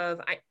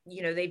of,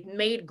 they've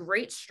made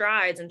great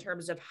strides in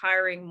terms of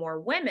hiring more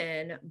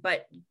women,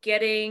 but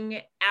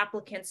getting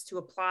applicants to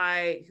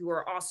apply who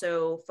are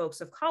also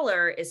folks of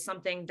color is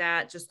something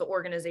that just the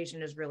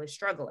organization is really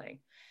struggling.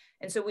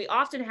 And so we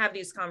often have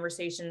these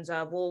conversations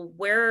of, well,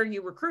 where are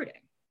you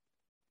recruiting?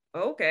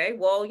 Okay,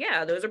 well,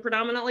 yeah, those are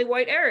predominantly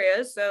white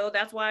areas. So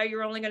that's why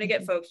you're only going to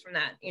get folks from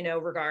that,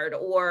 regard.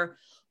 Or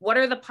what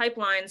are the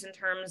pipelines in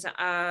terms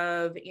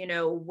of,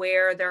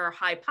 where there are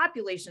high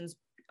populations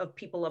of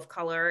people of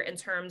color in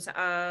terms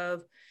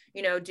of,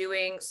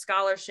 doing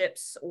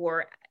scholarships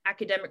or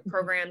academic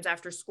programs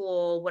after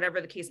school,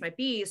 whatever the case might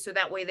be. So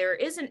that way there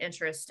is an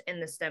interest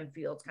in the STEM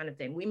fields kind of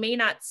thing. We may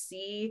not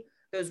see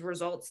those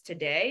results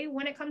today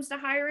when it comes to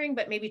hiring,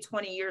 but maybe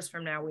 20 years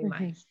from now, we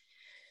might.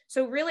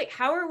 So really,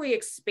 how are we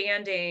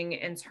expanding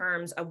in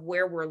terms of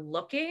where we're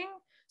looking?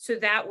 So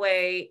that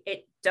way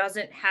it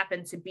doesn't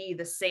happen to be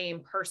the same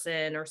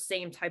person or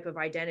same type of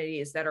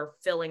identities that are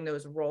filling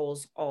those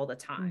roles all the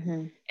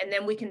time. And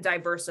then we can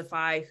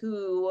diversify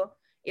who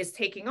is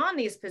taking on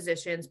these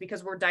positions,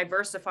 because we're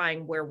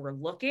diversifying where we're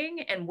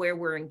looking and where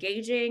we're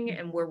engaging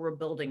and where we're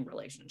building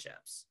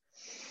relationships.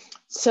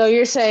 So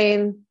you're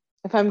saying,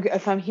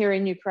 if I'm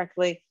hearing you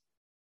correctly,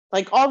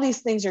 like all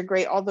these things are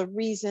great, all the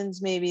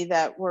reasons maybe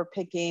that we're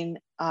picking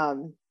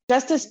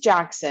Justice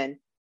Jackson,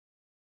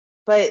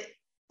 but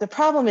the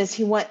problem is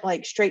he went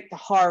like straight to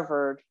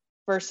Harvard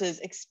versus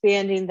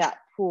expanding that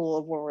pool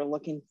of where we're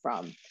looking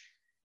from.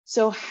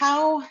 So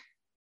how,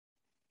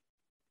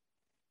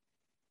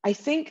 I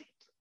think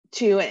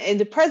too, and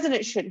the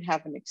president shouldn't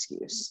have an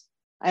excuse.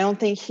 I don't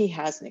think he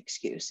has an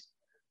excuse,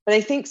 but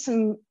I think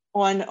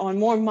on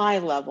more my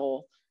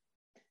level,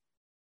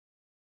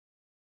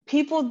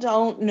 people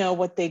don't know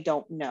what they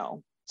don't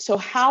know. So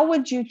how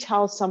would you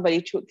tell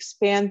somebody to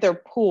expand their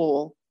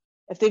pool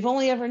if they've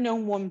only ever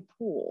known one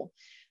pool?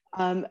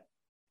 I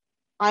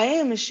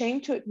am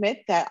ashamed to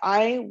admit that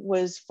I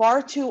was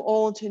far too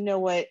old to know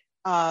what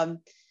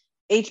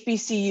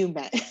HBCU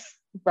meant,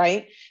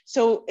 right?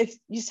 So if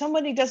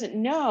somebody doesn't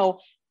know,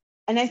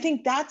 and I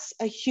think that's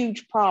a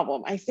huge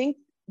problem. I think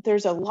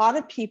there's a lot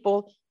of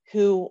people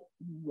who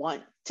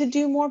want to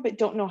do more, but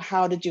don't know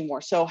how to do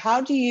more. So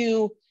how do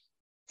you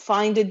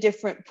find a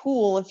different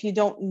pool if you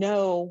don't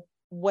know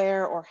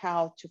where or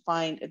how to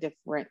find a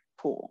different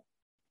pool?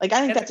 Like,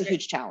 I think that's a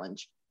huge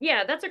challenge.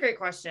 Yeah, that's a great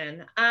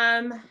question.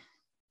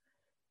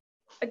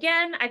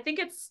 Again, I think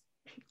it's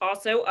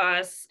also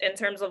us in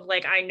terms of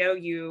like, I know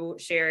you,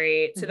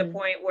 Sherry, to the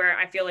point where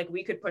I feel like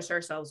we could push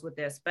ourselves with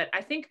this, but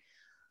I think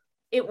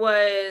it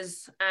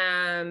was,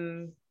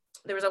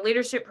 there was a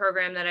leadership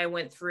program that I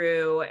went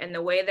through, and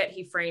the way that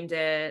he framed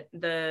it,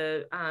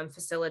 the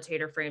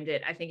facilitator framed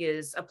it, I think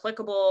is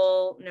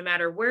applicable no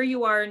matter where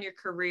you are in your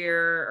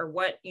career or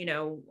what, you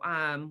know,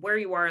 where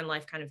you are in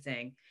life kind of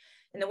thing.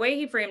 And the way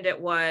he framed it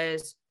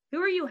was,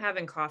 who are you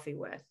having coffee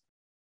with?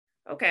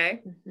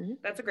 Okay,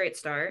 that's a great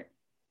start.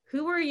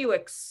 Who are you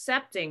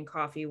accepting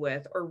coffee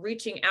with or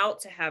reaching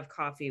out to have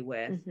coffee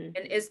with?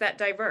 And is that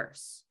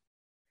diverse?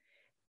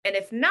 And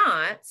if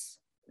not,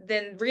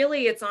 then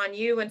really it's on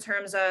you in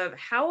terms of,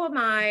 how am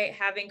I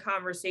having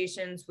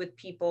conversations with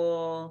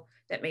people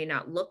that may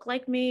not look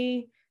like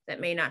me, that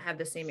may not have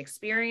the same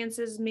experience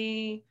as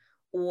me,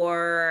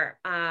 or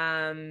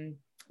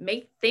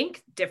may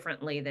think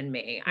differently than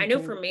me. I know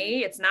for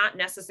me, it's not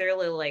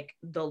necessarily like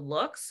the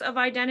looks of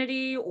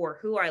identity or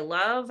who I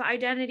love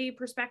identity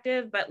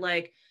perspective, but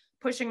like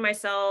pushing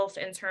myself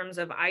in terms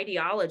of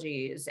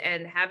ideologies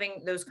and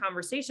having those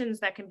conversations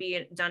that can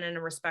be done in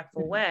a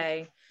respectful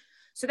way.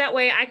 So that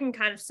way I can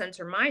kind of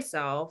center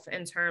myself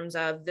in terms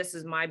of, this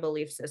is my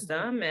belief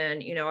system.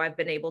 And, you know, I've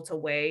been able to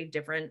weigh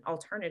different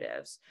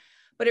alternatives.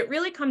 But it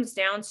really comes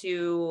down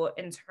to,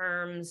 in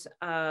terms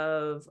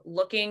of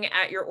looking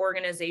at your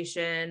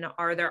organization,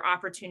 are there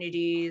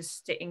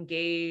opportunities to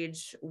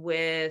engage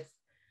with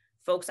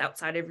folks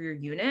outside of your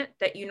unit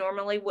that you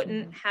normally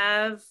wouldn't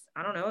have?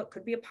 I don't know, it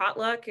could be a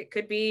potluck. It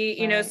could be,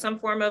 you know, some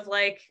form of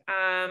like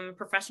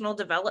professional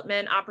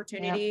development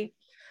opportunity.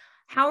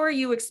 How are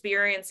you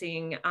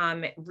experiencing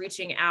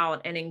reaching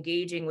out and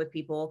engaging with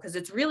people? Because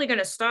it's really going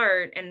to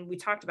start, and we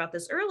talked about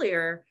this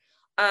earlier,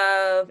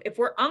 of if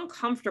we're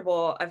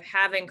uncomfortable of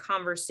having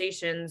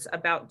conversations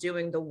about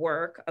doing the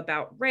work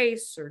about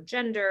race or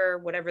gender,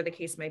 whatever the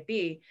case might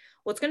be,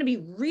 well, it's going to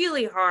be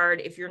really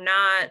hard if you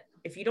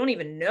don't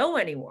even know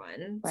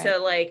anyone to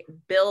like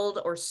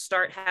build or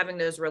start having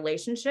those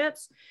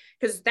relationships,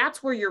 because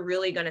that's where you're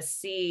really going to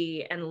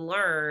see and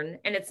learn.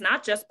 And it's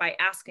not just by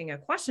asking a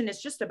question,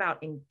 it's just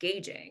about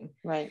engaging.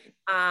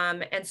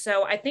 And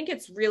so I think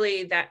it's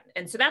really that.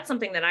 And so that's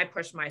something that I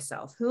push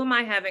myself. Who am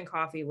I having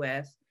coffee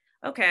with?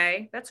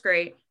 Okay, that's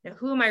great. Now,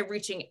 who am I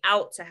reaching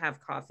out to have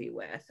coffee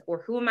with? Or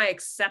who am I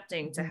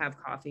accepting to have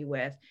coffee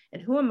with?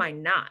 And who am I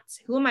not?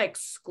 Who am I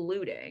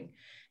excluding?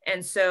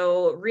 And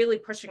so really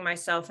pushing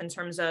myself in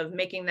terms of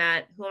making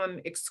that who I'm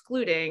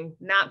excluding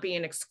not be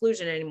an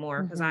exclusion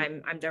anymore, because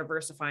I'm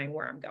diversifying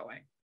where I'm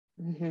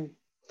going.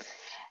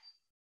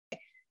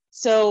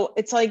 So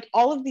it's like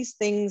all of these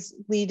things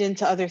lead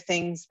into other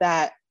things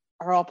that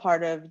are all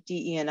part of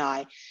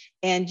DE&I.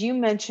 And you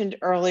mentioned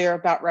earlier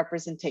about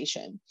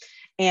representation.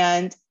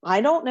 And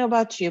I don't know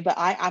about you, but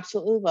I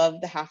absolutely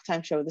love the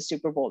halftime show of the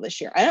Super Bowl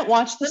this year. I didn't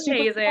watch the Super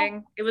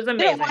Bowl. It was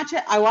amazing. I didn't watch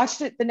it. I watched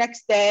it the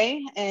next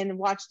day and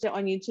watched it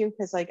on YouTube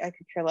because like I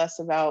could care less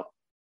about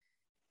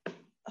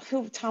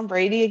Tom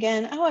Brady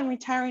again. Oh, I'm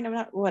retiring. I'm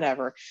not,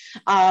 whatever.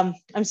 I'm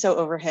so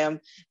over him.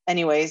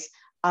 Anyways,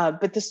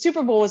 but the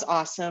Super Bowl was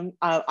awesome.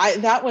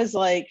 That was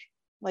like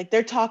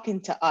they're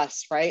talking to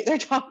us, right? They're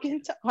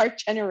talking to our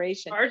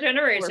generation.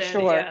 For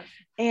sure. Yeah.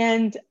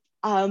 And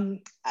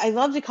I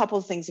loved a couple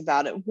of things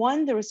about it.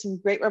 One, there was some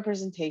great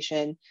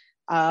representation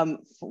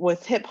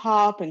with hip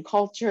hop and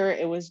culture.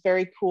 It was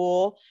very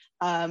cool.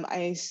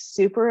 I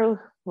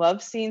super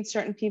love seeing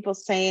certain people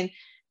saying,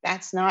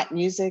 that's not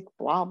music,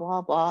 blah,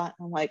 blah, blah.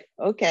 I'm like,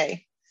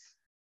 okay,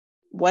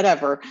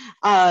 whatever.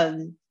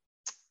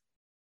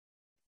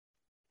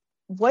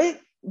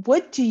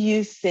 What do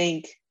you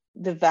think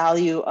the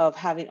value of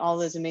having all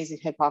those amazing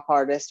hip hop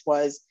artists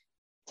was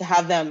to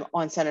have them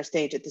on center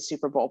stage at the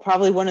Super Bowl?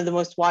 Probably one of the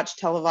most watched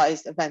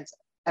televised events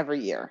every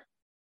year.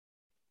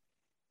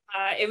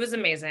 It was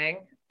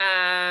amazing.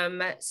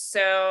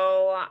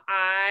 So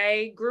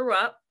I grew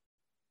up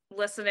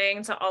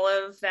listening to all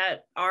of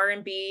that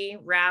R&B,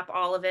 rap,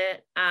 all of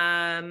it.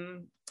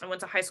 I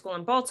went to high school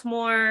in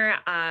Baltimore.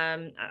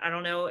 I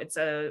don't know, it's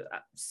a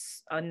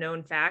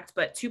known fact,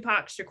 but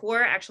Tupac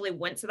Shakur actually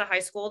went to the high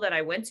school that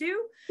I went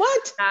to.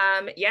 What?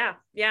 Yeah,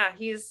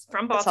 he's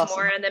from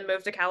Baltimore and then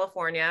moved to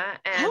California.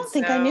 And I don't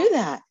think I knew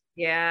that.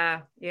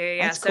 Yeah.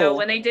 That's so cool.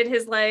 when they did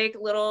his like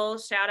little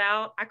shout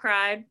out, I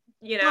cried,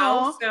 you Aww.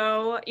 know.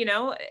 So, you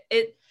know,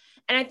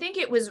 and I think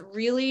it was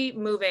really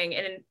moving.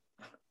 And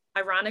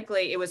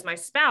ironically, it was my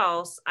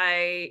spouse,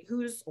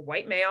 who's a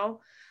white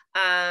male,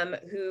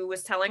 who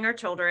was telling our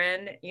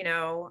children, you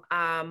know,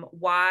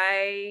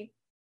 why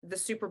the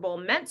Super Bowl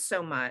meant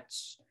so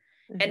much.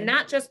 And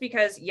not just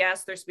because,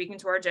 yes, they're speaking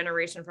to our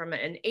generation from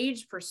an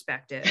age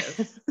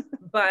perspective,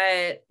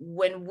 but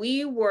when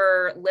we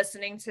were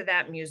listening to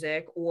that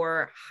music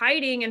or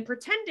hiding and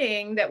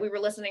pretending that we were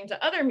listening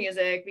to other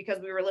music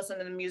because we were listening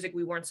to the music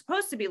we weren't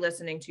supposed to be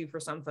listening to for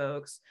some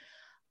folks,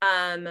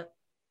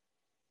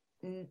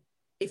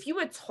 if you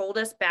had told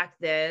us back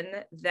then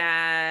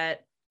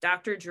that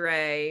Dr.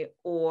 Dre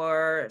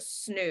or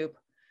Snoop,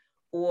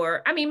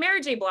 or I mean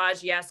Mary J.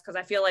 Blige, yes, because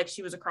I feel like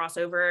she was a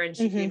crossover and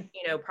she could,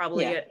 you know,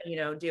 probably you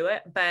know, do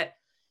it. But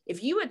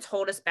if you had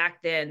told us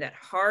back then that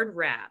hard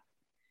rap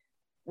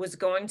was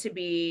going to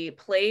be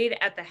played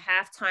at the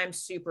halftime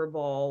Super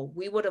Bowl,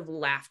 we would have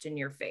laughed in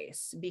your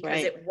face,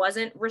 because it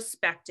wasn't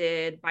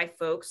respected by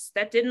folks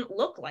that didn't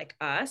look like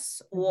us,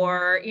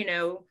 or, you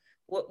know,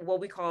 what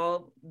we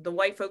call the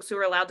white folks who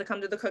are allowed to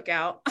come to the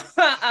cookout,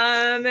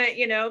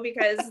 you know,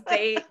 because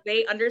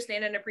they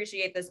understand and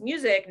appreciate this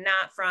music,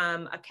 not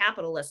from a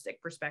capitalistic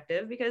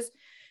perspective, because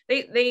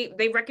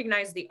they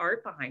recognize the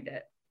art behind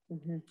it.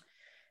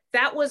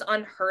 That was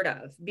unheard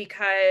of,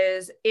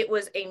 because it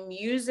was a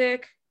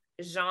music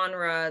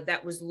genre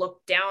that was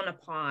looked down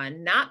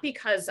upon, not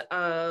because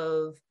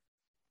of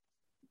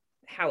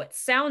how it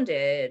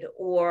sounded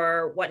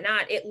or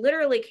whatnot. It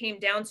literally came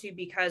down to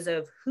because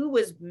of who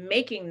was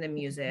making the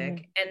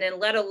music, and then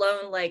let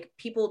alone like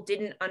people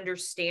didn't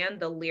understand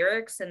the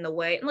lyrics and the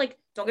way, and like,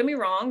 don't get me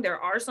wrong,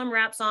 there are some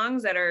rap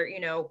songs that are,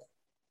 you know,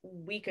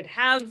 we could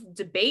have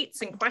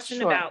debates and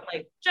question about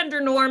like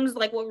gender norms,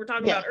 like what we were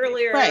talking about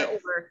earlier,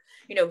 or,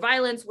 you know,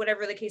 violence,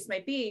 whatever the case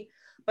might be.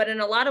 But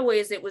in a lot of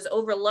ways, it was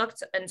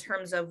overlooked in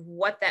terms of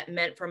what that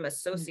meant from a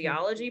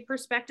sociology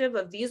perspective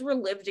of these were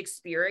lived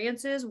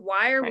experiences.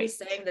 Why are we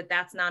saying that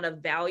that's not of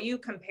value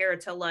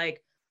compared to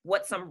like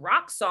what some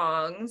rock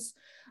songs,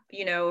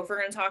 you know, if we're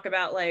going to talk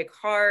about like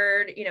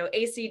hard, you know,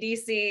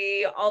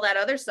 AC/DC, all that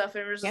other stuff,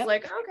 and it was just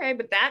like, okay,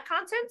 but that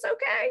content's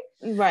okay.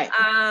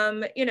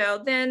 You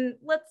know, then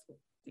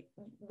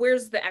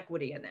where's the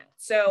equity in that?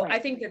 So I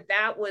think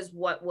that was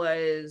what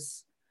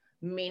was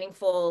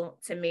meaningful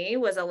to me,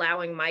 was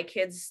allowing my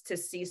kids to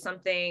see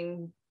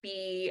something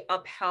be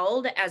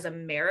upheld as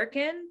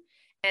American,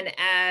 and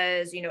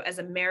as, you know, as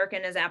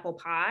American as apple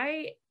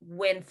pie,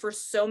 when for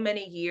so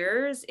many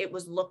years it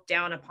was looked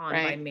down upon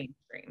by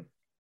mainstream.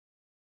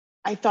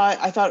 I thought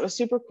it was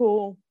super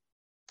cool.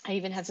 I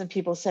even had some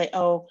people say,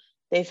 oh,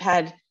 they've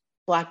had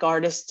Black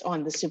artists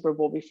on the Super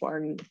Bowl before,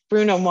 and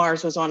Bruno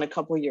Mars was on a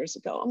couple of years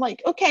ago. I'm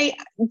like, okay,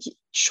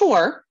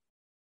 sure.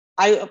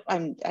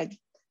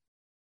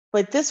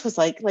 But this was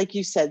like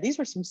you said, these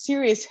were some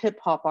serious hip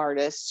hop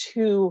artists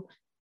who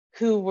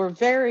were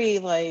very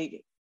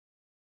like,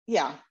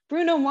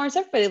 Bruno Mars,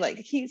 everybody, like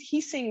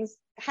he sings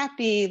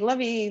happy,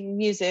 lovey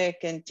music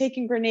and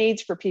taking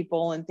grenades for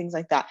people and things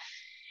like that.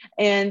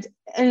 And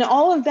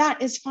all of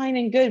that is fine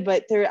and good,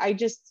 but I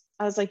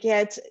was like,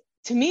 to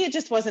me, it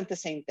just wasn't the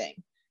same thing.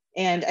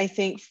 And I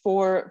think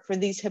for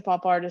these hip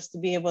hop artists to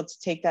be able to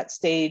take that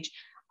stage,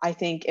 I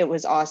think it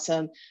was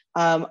awesome.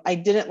 I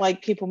didn't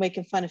like people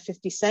making fun of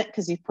 50 Cent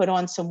because he put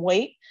on some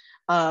weight.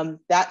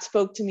 That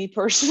spoke to me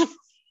personally,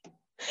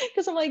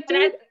 because I'm like,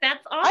 dude, that's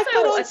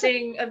also a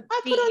thing of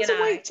I put on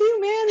some weight too,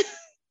 man.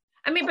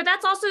 I mean, but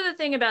that's also the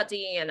thing about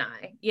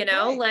DE&I, you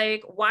know,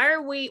 like,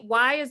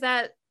 why is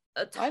that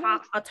a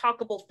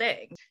talkable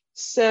thing?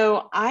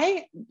 So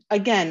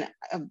again,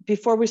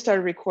 before we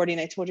started recording,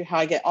 I told you how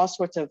I get all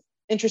sorts of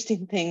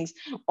interesting things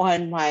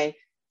on my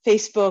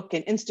Facebook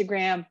and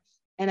Instagram.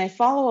 And I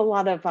follow a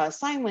lot of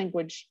sign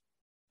language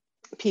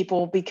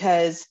people,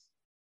 because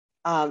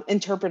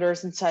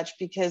interpreters and such,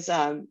 because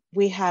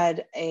we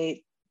had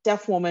a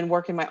deaf woman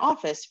work in my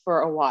office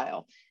for a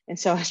while. And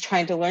so I was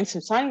trying to learn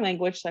some sign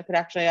language so I could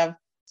actually have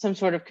some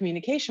sort of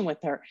communication with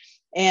her.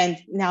 And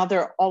now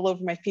they're all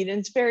over my feed, and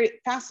it's very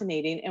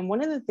fascinating. And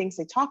one of the things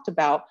they talked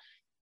about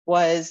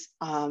was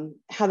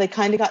how they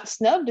kind of got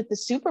snubbed at the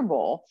Super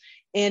Bowl.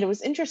 And it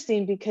was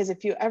interesting because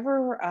if you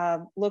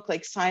ever look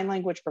like sign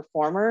language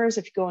performers,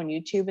 if you go on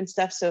YouTube and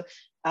stuff, so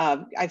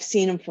I've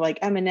seen them for like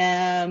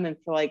Eminem and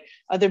for like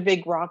other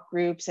big rock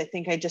groups. I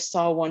think I just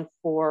saw one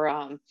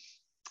for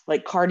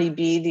like Cardi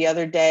B the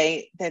other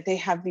day, that they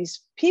have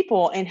these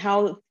people, and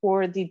how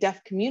for the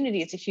deaf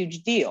community, it's a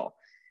huge deal.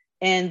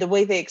 And the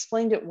way they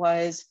explained it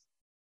was,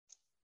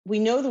 we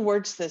know the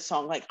words to the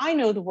song. Like, I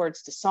know the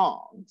words to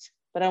songs,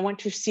 but I want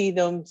to see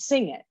them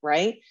sing it,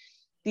 right?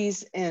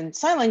 These and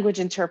sign language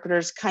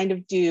interpreters kind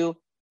of do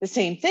the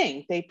same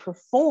thing. They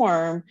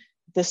perform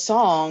the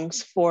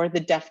songs for the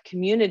deaf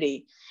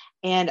community.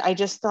 And I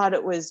just thought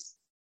it was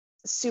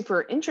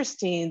super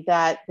interesting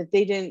that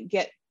they didn't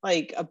get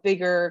like a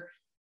bigger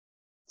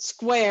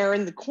square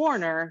in the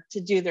corner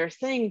to do their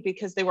thing,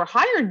 because they were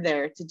hired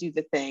there to do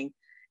the thing.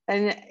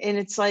 And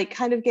it's like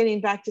kind of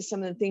getting back to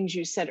some of the things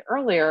you said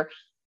earlier.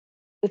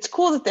 It's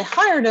cool that they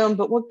hired them,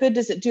 but what good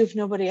does it do if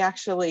nobody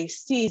actually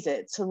sees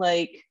it? So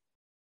like,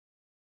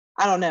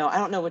 I don't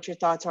know what your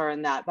thoughts are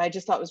on that, but I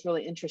just thought it was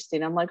really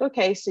interesting. I'm like,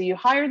 okay, so you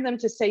hired them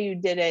to say you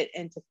did it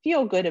and to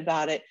feel good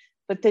about it,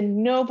 but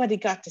then nobody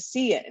got to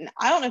see it. And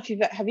I don't know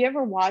if have you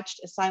ever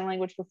watched a sign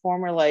language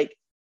performer like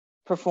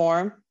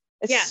perform?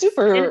 It's Yes.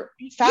 super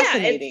And,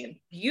 fascinating. Yeah, it's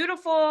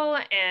beautiful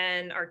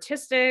and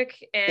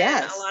artistic in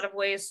a lot of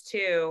ways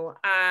too.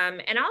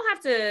 And I'll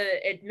have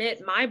to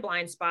admit my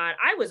blind spot.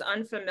 I was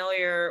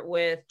unfamiliar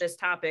with this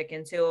topic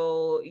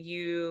until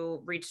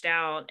you reached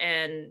out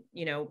and,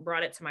 you know,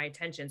 brought it to my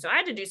attention. So I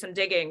had to do some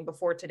digging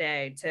before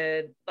today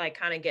to like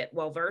kind of get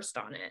well versed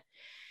on it.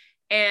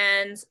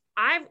 And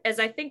as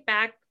I think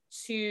back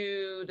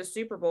to the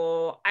Super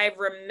Bowl, I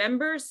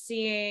remember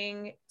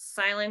seeing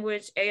sign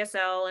language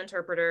ASL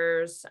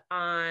interpreters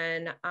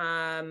on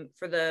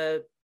for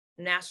the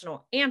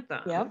national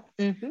anthem. Yep.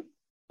 Mm-hmm.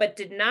 But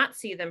did not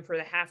see them for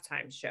the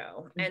halftime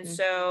show. Mm-hmm. And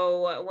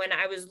so when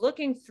I was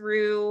looking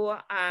through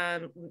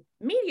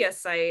media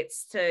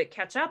sites to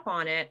catch up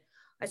on it,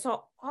 I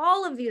saw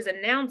all of these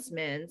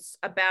announcements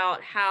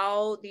about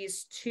how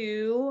these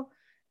two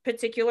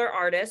particular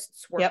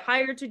artists were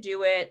hired to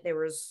do it. There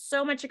was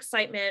so much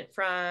excitement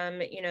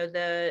from, you know,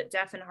 the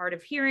deaf and hard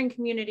of hearing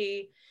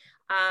community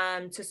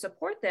to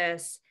support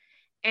this.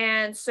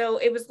 And so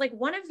it was like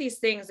one of these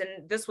things,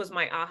 and this was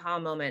my aha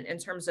moment in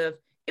terms of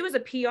it was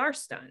a PR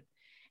stunt.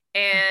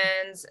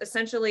 And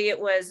essentially it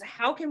was,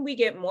 how can we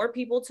get more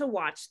people to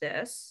watch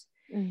this?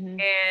 Mm-hmm.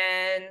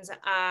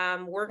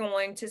 And we're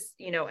going to,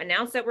 you know,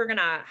 announce that we're going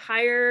to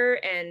hire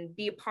and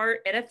be a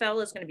part,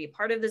 NFL is going to be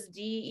part of this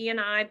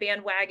DE&I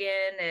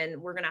bandwagon. And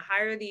we're going to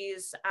hire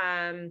these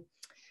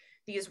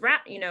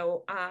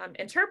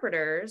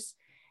interpreters.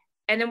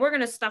 And then we're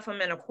going to stuff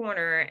them in a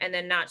corner and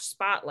then not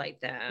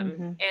spotlight them.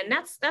 Mm-hmm. And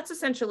that's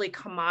essentially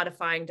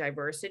commodifying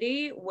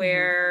diversity,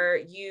 where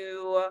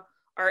you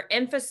are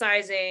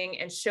emphasizing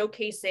and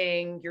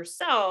showcasing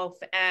yourself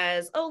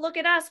as, oh, look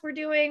at us,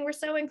 we're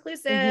so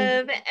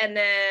inclusive. And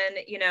then,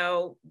 you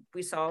know,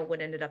 we saw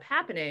what ended up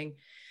happening.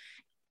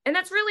 And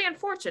that's really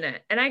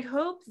unfortunate. And I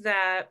hope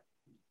that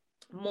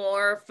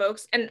more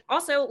folks, and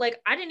also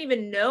like, I didn't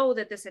even know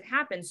that this had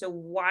happened. So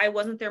why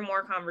wasn't there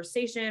more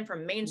conversation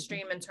from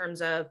mainstream in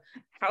terms of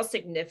how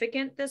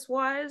significant this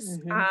was,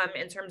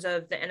 in terms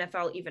of the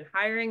NFL even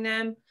hiring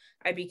them?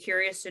 I'd be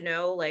curious to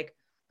know, like,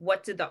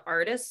 what did the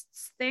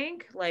artists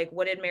think? Like,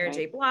 what did Mary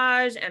J.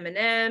 Blige,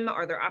 Eminem,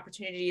 are there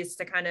opportunities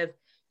to kind of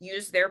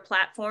use their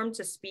platform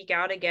to speak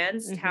out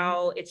against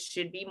how it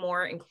should be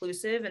more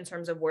inclusive in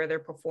terms of where they're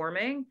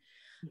performing?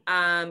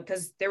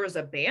 Because there was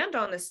a band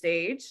on the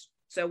stage.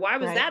 So why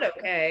was that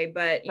okay?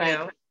 But, you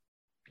know,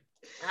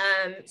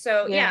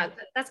 so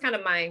that's kind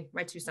of my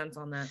 2 cents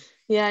on that.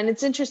 Yeah. And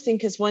it's interesting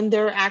because when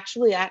they're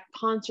actually at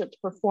concerts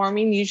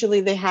performing, usually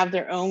they have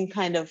their own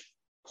kind of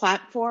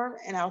platform.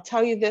 And I'll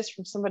tell you this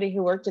from somebody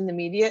who worked in the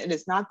media, it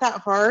is not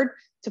that hard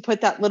to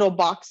put that little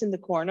box in the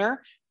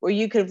corner where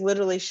you could have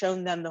literally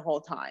shown them the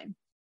whole time.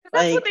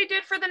 That's what they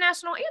did for the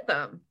national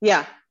anthem.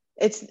 Yeah.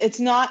 It's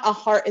not a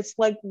hard, it's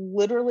like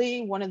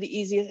literally one of the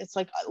easiest. It's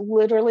like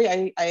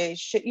literally, I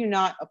shit you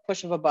not, a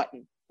push of a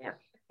button. Yeah.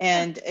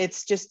 And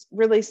it's just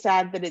really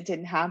sad that it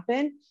didn't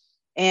happen.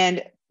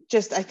 And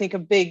just, I think, a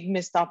big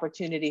missed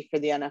opportunity for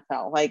the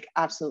NFL, like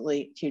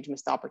absolutely huge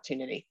missed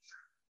opportunity.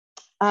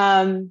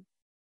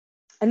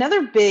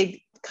 Another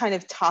big kind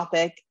of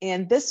topic,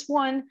 and this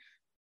one,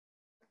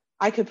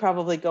 I could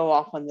probably go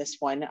off on this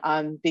one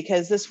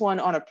because this one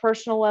on a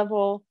personal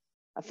level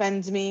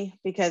offends me,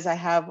 because I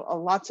have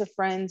lots of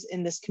friends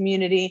in this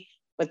community,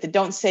 but the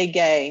Don't Say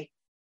Gay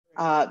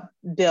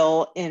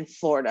bill in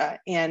Florida.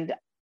 And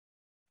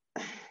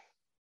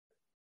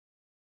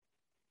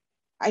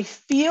I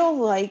feel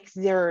like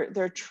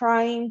they're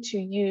trying to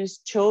use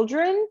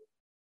children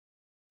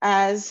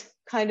as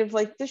kind of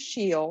like the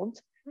shield,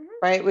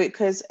 right?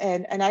 Because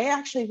and I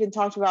actually even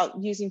talked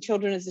about using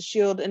children as a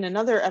shield in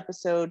another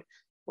episode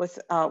with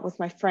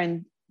my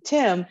friend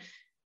Tim.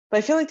 But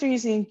I feel like they're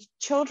using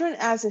children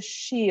as a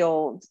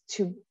shield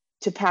to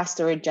pass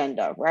their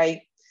agenda,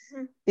 right?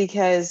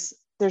 Because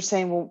they're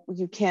saying, well,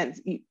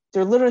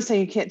 they're literally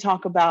saying you can't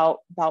talk about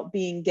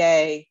being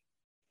gay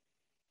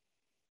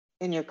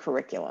in your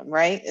curriculum,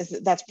 right?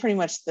 That's pretty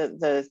much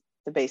the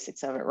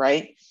basics of it,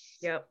 right?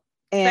 Yep.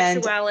 And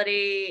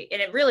sexuality,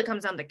 and it really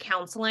comes down to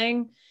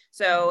counseling.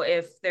 So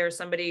if there's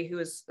somebody who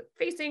is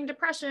facing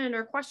depression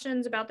or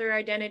questions about their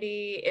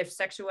identity, if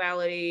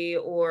sexuality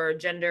or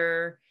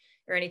gender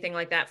or anything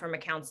like that from a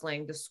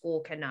counseling, the school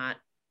cannot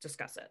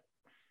discuss it.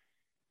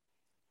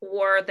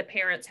 Or the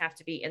parents have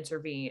to be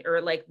intervened,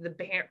 or like the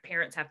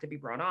parents have to be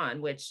brought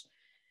on, which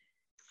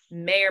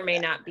may or may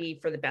not be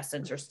for the best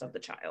interest of the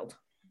child.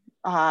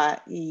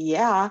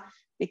 Yeah,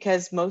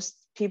 because most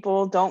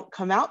people don't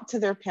come out to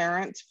their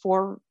parents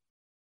for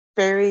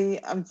very,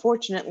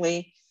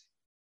 unfortunately,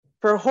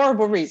 for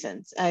horrible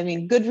reasons. I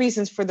mean, good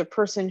reasons for the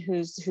person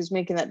who's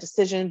making that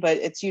decision, but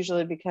it's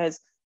usually because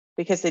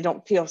they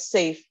don't feel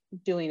safe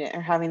doing it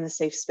or having the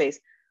safe space.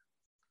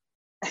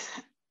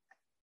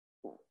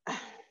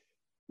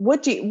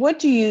 What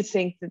do you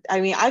think that, I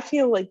mean, I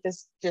feel like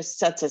this just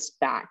sets us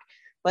back.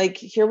 Like,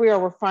 here we are,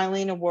 we're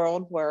finally in a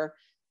world where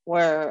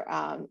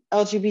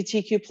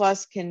LGBTQ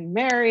plus can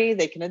marry,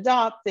 they can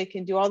adopt, they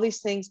can do all these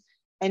things.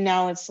 And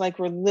now it's like,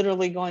 we're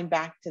literally going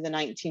back to the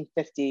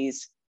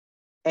 1950s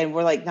and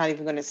we're like, not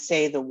even going to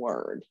say the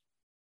word.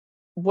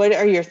 what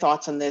are your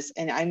thoughts on this?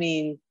 And I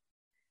mean,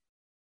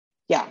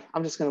 yeah,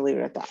 I'm just going to leave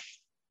it at that.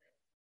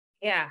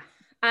 Yeah.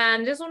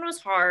 This one was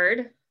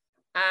hard.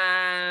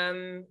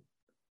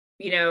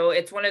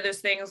 It's one of those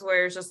things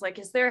where it's just like,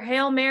 is there a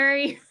Hail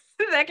Mary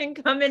that can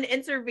come and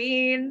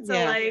intervene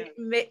to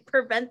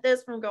prevent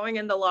this from going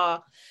into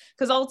law?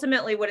 Because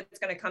ultimately what it's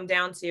going to come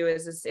down to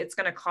is it's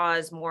going to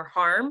cause more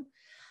harm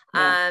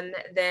than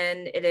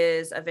it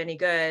is of any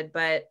good.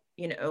 But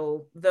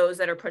those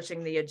that are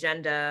pushing the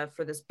agenda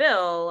for this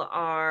bill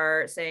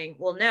are saying,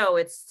 well, no,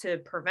 it's to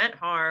prevent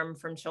harm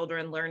from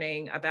children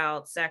learning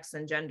about sex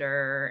and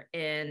gender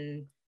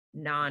in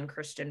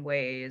non-Christian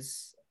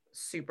ways,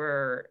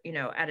 super,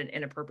 at an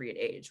inappropriate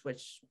age,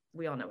 which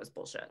we all know is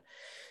bullshit.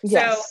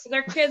 Yes. So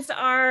their kids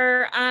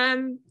are,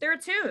 they're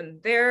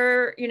attuned.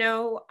 They're,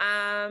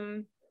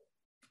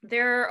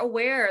 they're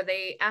aware,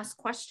 they ask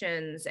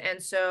questions.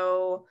 And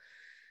so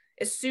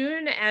as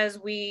soon as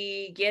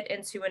we get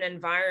into an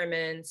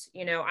environment,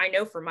 I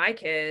know for my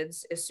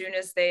kids, as soon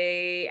as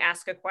they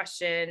ask a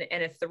question,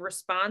 and if the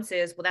response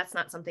is, well, that's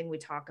not something we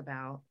talk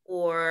about,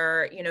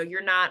 or,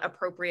 you're not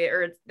appropriate,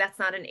 or that's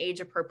not an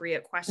age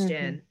appropriate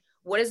question,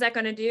 what is that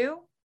going to do?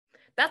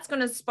 That's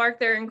going to spark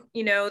their,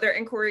 their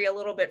inquiry a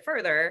little bit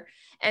further.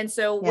 And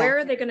so where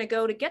are they going to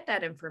go to get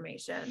that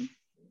information?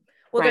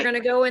 Well, they're going to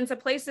go into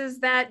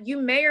places that you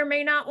may or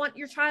may not want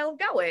your child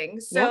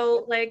going.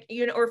 So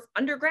or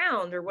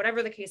underground or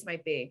whatever the case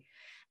might be.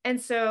 And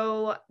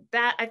so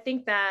I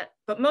think that,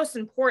 but most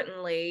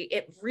importantly,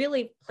 it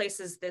really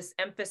places this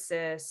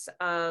emphasis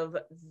of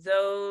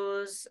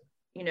those,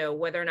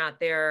 whether or not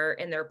they're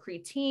in their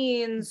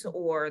preteens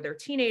or they're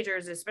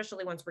teenagers,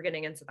 especially once we're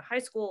getting into the high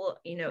school,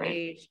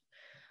 age,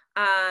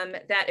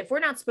 that if we're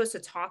not supposed to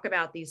talk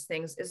about these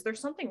things, is there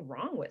something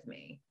wrong with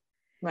me?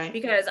 Right.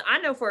 Because I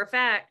know for a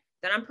fact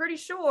that I'm pretty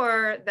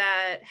sure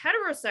that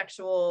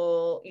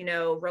heterosexual,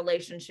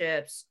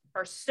 relationships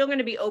are still going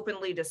to be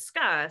openly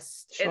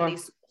discussed in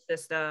these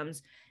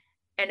systems.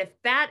 And if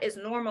that is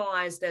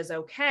normalized as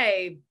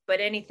okay, but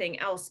anything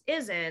else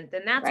isn't,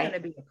 then that's going to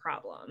be the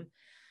problem.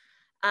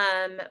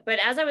 But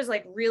as I was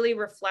really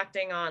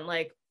reflecting on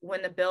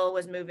when the bill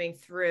was moving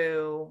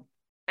through,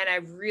 and I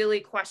really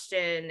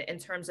questioned in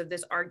terms of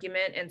this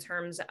argument, in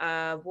terms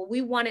of, well,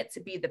 we want it to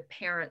be the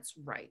parents'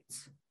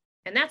 rights.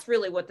 And that's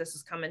really what this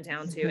is coming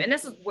down to. And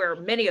this is where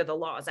many of the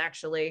laws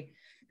actually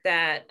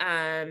that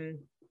the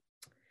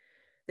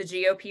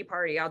GOP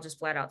party, I'll just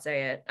flat out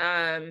say it.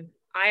 I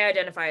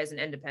identify as an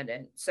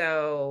independent.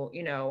 So,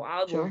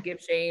 I'll give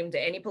shame to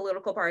any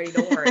political party,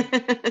 don't worry.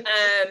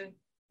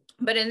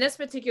 But in this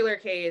particular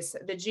case,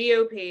 the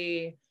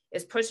GOP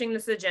is pushing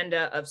this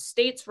agenda of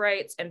states'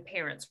 rights and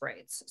parents'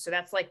 rights. So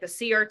that's like the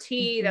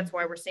CRT. That's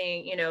why we're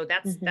seeing,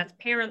 that's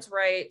parents'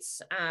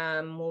 rights.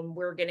 When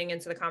we're getting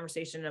into the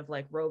conversation of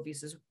Roe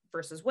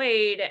versus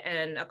Wade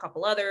and a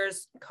couple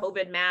others,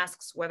 COVID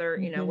masks, whether,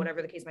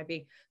 whatever the case might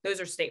be, those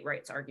are state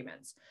rights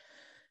arguments.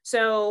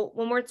 So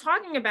when we're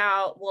talking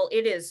about, well,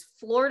 it is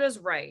Florida's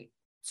right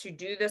to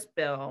do this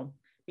bill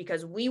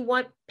because we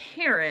want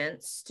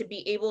parents to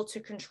be able to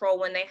control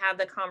when they have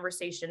the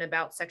conversation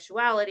about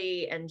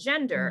sexuality and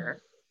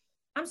gender.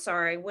 I'm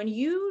sorry, when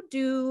you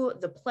do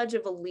the Pledge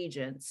of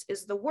Allegiance,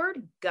 is the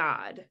word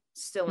God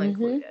still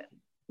included?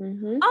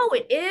 Oh,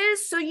 it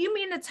is? So you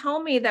mean to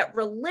tell me that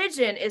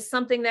religion is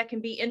something that can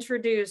be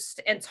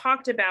introduced and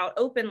talked about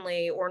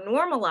openly or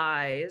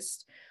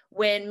normalized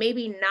when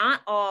maybe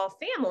not all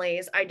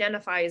families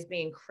identify as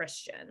being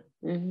Christian?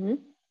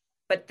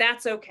 But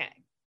that's okay.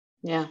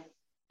 Yeah.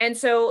 And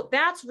so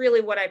that's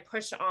really what I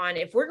push on.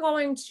 If we're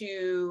going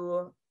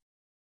to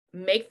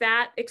make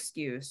that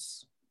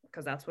excuse,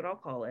 because that's what I'll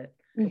call it,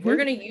 if we're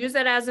going to use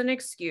that as an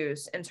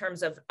excuse in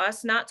terms of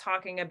us not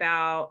talking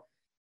about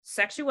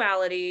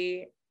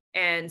sexuality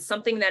and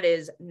something that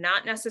is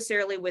not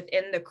necessarily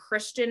within the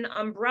Christian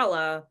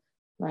umbrella,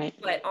 right,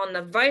 but on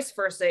the vice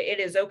versa,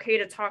 it is okay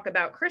to talk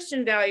about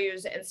Christian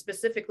values and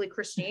specifically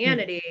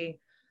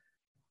Christianity,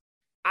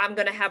 I'm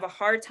going to have a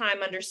hard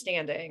time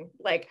understanding,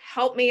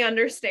 help me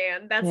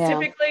understand. That's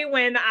typically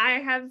when I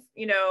have,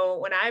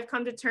 when I've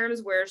come to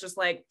terms where it's just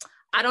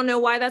I don't know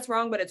why that's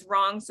wrong, but it's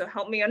wrong. So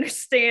help me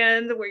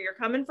understand where you're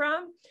coming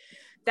from.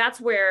 That's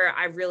where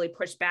I really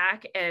push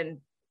back. And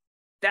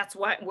that's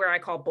where I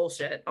call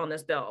bullshit on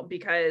this bill,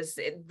 because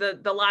the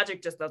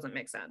logic just doesn't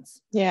make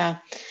sense. Yeah.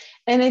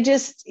 And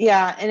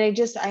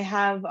I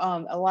have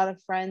a lot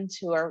of friends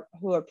who are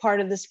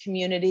part of this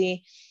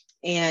community,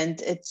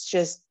 and it's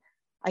just,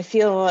 I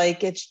feel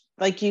like it's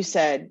like you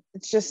said,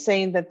 it's just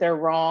saying that they're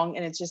wrong,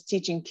 and it's just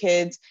teaching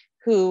kids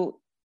who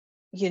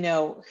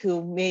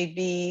may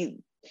be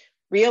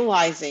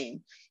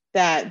realizing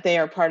that they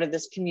are part of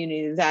this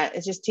community, that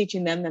it's just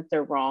teaching them that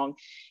they're wrong.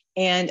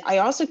 And I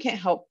also can't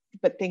help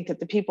but think that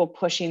the people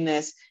pushing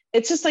this,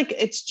 it's just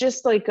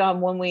like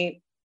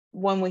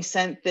when we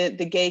sent the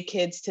gay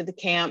kids to the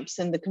camps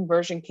and the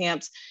conversion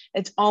camps,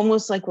 it's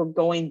almost like we're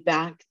going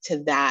back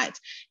to that.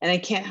 And I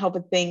can't help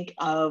but think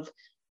of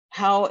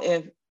how,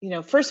 if,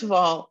 first of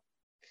all,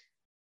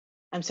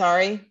 I'm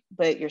sorry,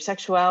 but your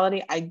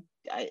sexuality,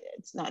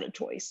 it's not a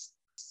choice.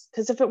 choice.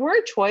 Because if it were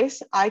a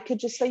choice, I could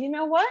just say, you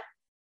know what,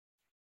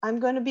 I'm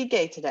going to be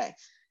gay today.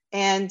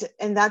 And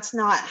that's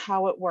not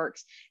how it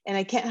works. And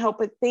I can't help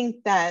but think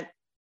that,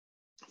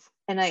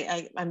 and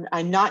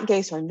I'm not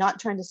gay, so I'm not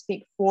trying to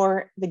speak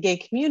for the gay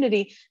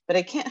community, but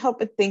I can't help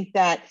but think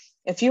that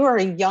if you are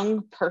a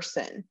young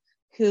person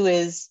who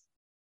is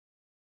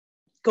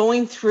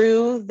going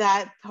through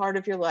that part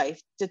of your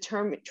life,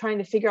 trying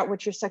to figure out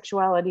what your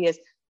sexuality is,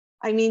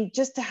 I mean,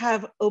 just to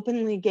have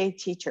openly gay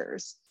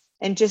teachers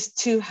and just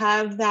to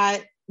have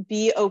that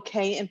be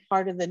okay and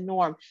part of the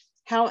norm,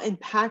 how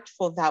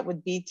impactful that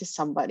would be to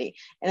somebody.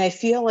 And I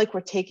feel like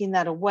we're taking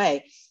that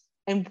away.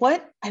 And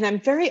I'm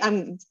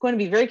going to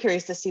be very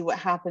curious to see what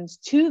happens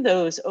to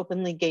those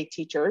openly gay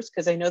teachers,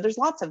 because I know there's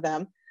lots of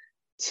them,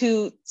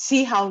 to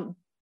see how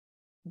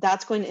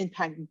that's going to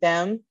impact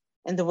them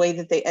and the way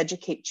that they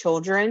educate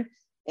children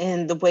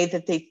and the way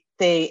that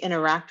they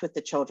interact with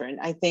the children.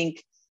 I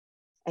think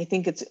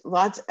it's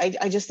lots.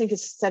 I just think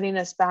it's setting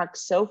us back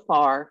so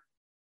far.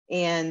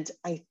 And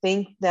I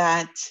think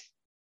that,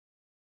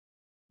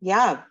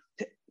 yeah,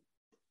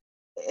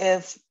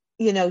 if,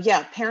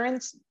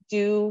 parents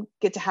do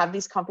get to have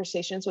these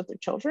conversations with their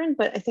children,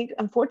 but I think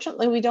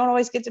unfortunately we don't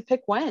always get to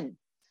pick when.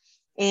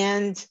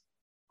 And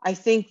I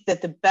think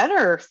that the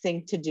better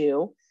thing to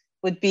do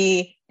would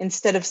be,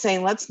 instead of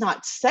saying, let's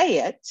not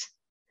say it,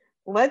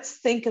 let's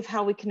think of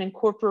how we can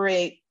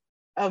incorporate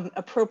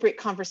appropriate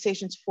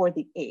conversations for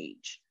the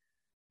age,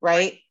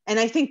 right? And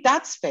I think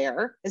that's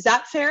fair. Is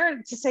that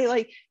fair to say,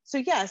 like, so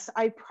yes,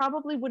 I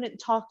probably wouldn't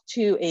talk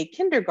to a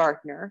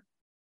kindergartner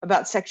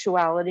about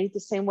sexuality the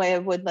same way I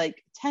would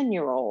like a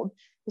 10-year-old,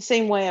 the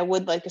same way I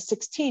would like a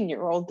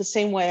 16-year-old, the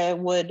same way I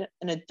would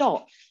an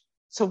adult.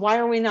 So why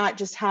are we not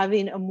just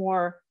having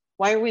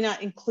why are we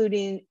not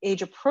including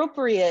age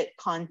appropriate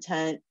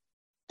content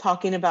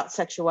talking about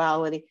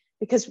sexuality?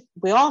 Because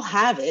we all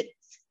have it.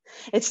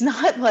 It's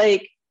not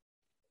like,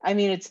 I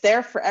mean, it's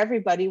there for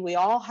everybody. We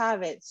all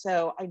have it.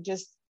 So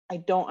I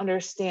don't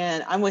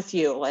understand. I'm with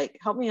you. Like,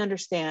 help me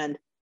understand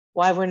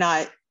why we're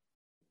not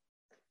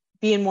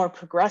being more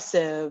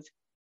progressive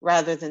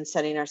rather than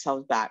setting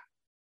ourselves back.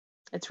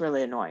 It's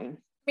really annoying.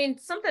 I mean,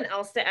 something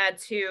else to add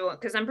too,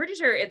 because I'm pretty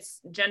sure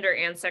it's gender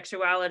and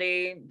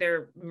sexuality.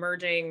 They're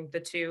merging the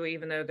two,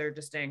 even though they're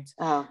distinct.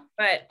 Oh.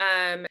 But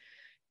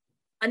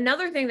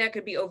another thing that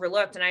could be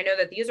overlooked, and I know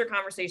that these are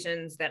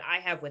conversations that I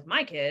have with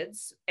my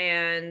kids,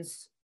 and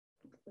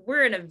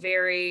we're in a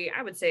very,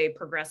 I would say,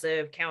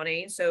 progressive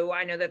county. So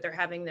I know that they're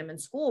having them in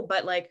school,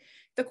 but like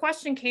the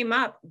question came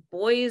up,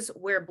 boys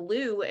wear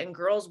blue and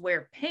girls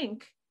wear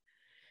pink.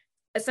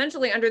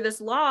 Essentially under this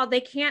law, they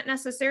can't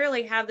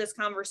necessarily have this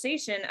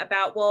conversation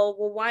about, well,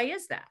 why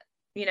is that?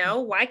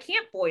 Why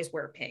can't boys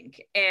wear pink?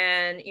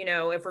 And,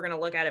 if we're going to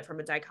look at it from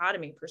a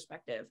dichotomy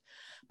perspective,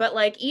 but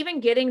like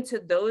even getting to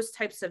those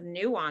types of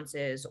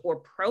nuances or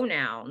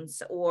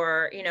pronouns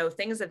or,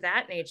 things of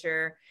that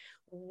nature,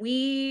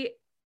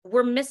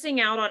 we're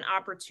missing out on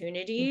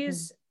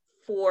opportunities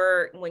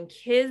for when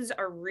kids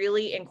are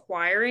really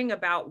inquiring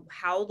about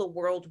how the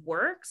world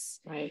works.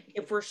 Right.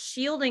 If we're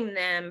shielding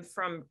them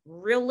from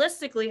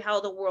realistically how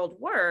the world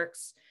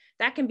works,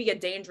 that can be a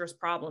dangerous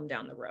problem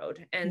down the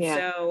road. And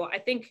so I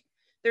think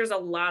there's a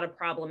lot of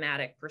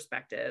problematic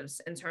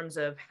perspectives in terms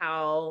of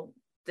how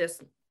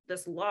this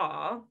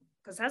law,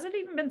 because has it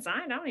even been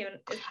signed?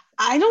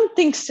 I don't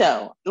think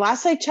so.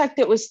 Last I checked,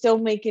 it was still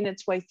making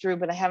its way through,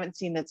 but I haven't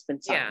seen it's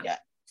been signed yet.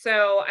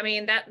 So, I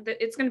mean, that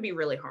it's going to be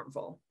really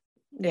harmful.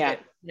 If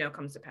it,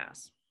 comes to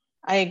pass.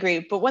 I agree.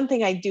 But one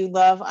thing I do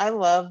love, I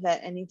love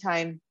that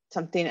anytime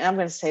something, and I'm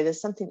going to say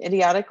this, something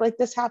idiotic like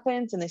this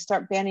happens and they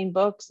start banning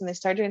books and they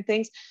start doing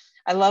things,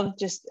 I love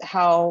just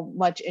how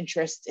much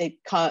interest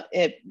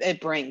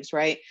it brings,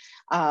 right?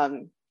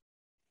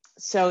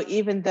 So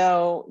even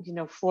though,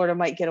 Florida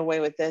might get away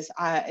with this,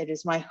 it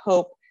is my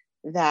hope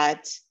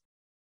that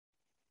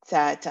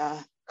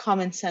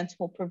common sense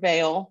will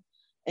prevail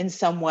in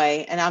some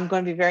way. And I'm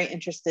going to be very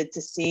interested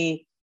to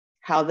see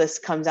how this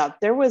comes out.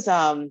 There was,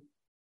 I'm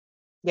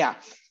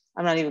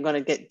not even going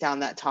to get down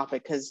that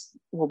topic because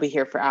we'll be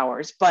here for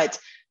hours, but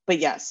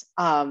yes,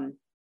 I'm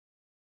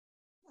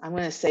going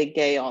to say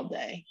gay all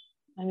day.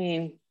 I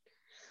mean,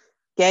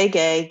 gay.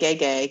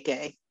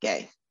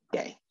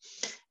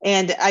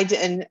 And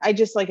I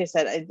just, like I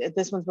said,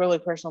 this one's really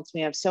personal to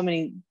me. I have so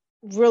many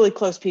really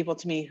close people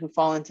to me who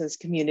fall into this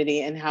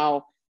community and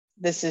how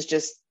this is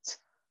just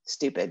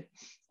stupid.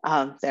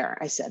 There,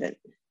 I said it.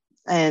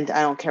 And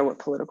I don't care what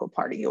political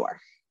party you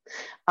are.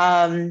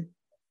 I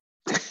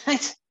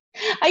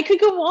could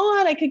go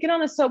on. I could get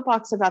on a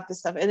soapbox about this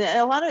stuff. And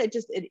a lot of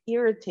it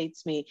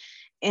irritates me.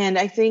 And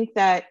I think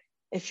that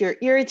if you're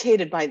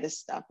irritated by this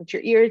stuff, if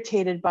you're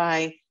irritated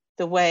by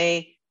the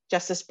way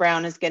Justice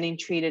Brown is getting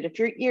treated, if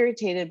you're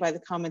irritated by the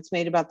comments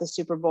made about the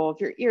Super Bowl,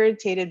 if you're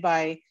irritated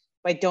by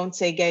don't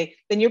say gay,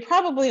 then you're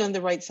probably on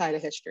the right side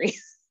of history.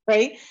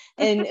 Right.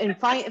 And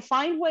find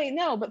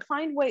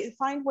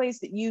ways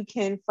that you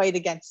can fight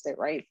against it.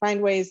 Right.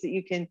 Find ways that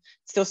you can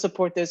still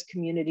support those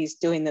communities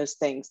doing those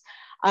things.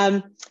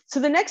 So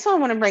the next one I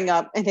want to bring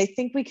up, and I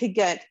think we could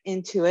get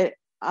into it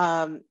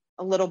a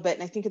little bit,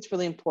 and I think it's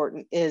really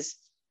important, is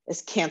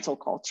cancel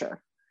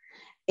culture.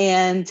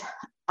 And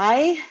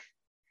I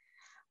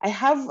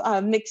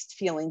have mixed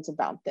feelings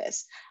about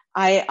this.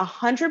 I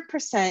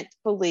 100%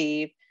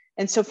 believe,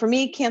 and so for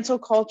me, cancel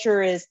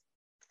culture is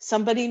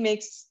somebody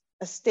makes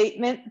a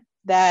statement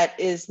that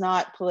is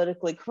not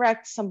politically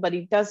correct,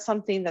 somebody does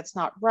something that's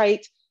not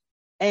right,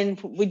 and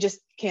we just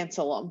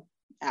cancel them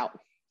out.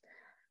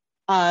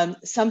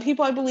 Some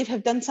people, I believe,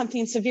 have done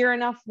something severe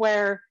enough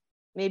where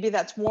maybe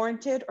that's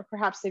warranted, or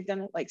perhaps they've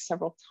done it like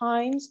several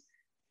times,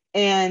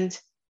 and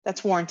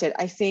that's warranted.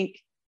 I think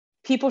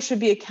people should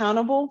be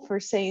accountable for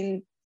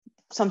saying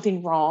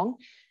something wrong.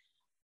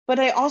 But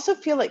I also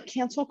feel like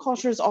cancel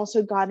culture has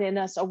also gotten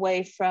us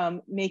away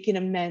from making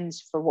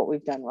amends for what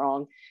we've done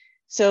wrong.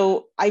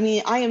 So, I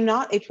mean, I am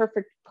not a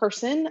perfect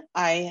person.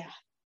 I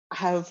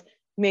have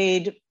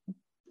made,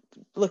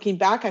 looking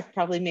back, I've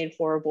probably made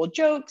horrible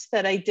jokes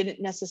that I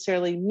didn't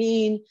necessarily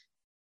mean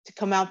to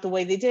come out the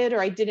way they did, or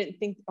I didn't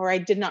think, or I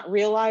did not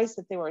realize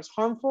that they were as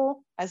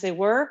harmful as they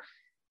were.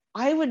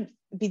 I would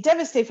be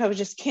devastated if I was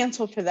just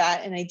canceled for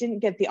that and I didn't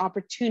get the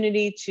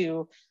opportunity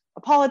to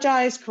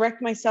apologize,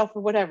 correct myself,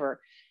 or whatever.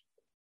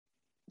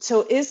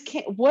 So is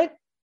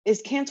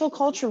cancel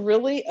culture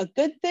really a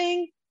good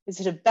thing? Is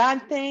it a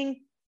bad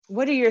thing?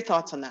 What are your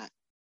thoughts on that?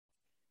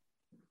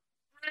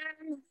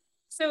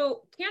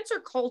 So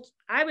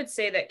I would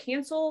say that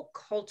cancel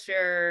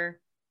culture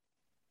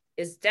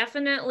is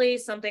definitely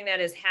something that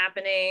is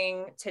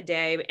happening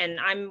today. And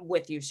I'm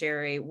with you,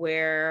 Sherry,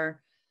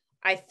 where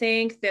I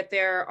think that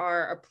there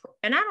are,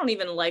 and I don't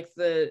even like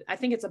I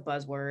think it's a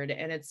buzzword,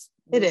 and it's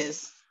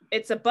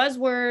a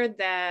buzzword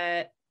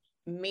that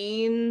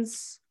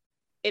means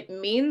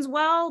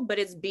well, but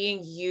it's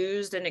being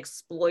used and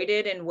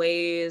exploited in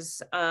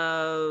ways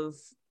of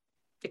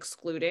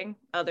excluding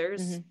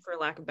others, for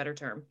lack of a better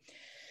term.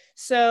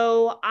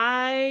 So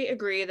I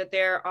agree that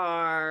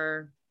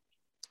there's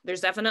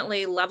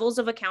definitely levels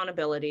of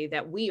accountability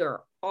that we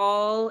are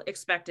all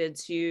expected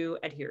to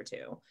adhere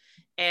to.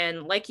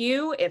 And like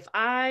you,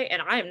 I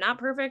am not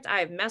perfect,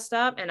 I have messed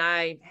up, and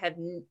I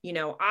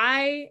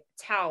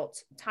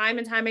tout time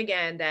and time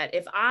again that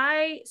if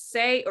I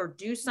say or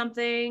do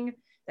something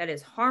that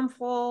is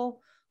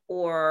harmful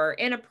or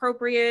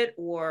inappropriate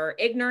or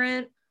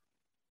ignorant,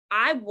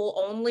 I will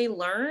only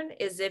learn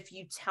is if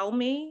you tell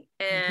me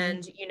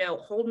and,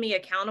 hold me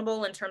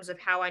accountable in terms of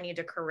how I need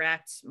to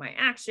correct my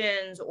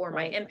actions or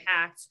my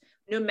impact,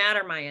 no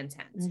matter my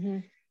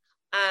intent.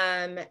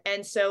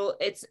 And so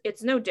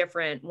it's no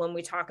different when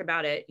we talk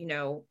about it,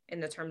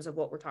 in the terms of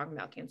what we're talking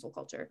about, cancel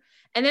culture.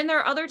 And then there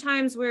are other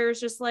times where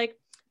it's just like,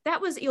 that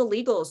was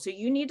illegal, so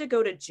you need to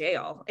go to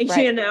jail,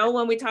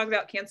 when we talk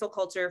about cancel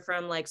culture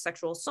from like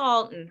sexual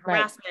assault and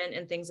harassment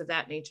and things of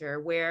that nature,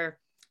 where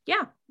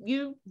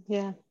your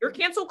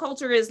cancel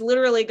culture is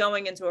literally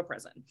going into a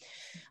prison.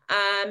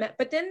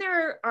 But then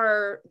there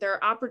are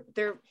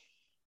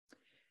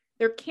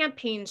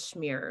campaign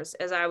smears,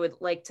 as I would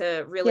like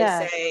to really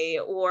say,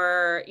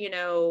 or,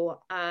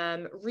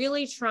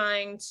 really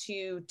trying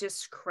to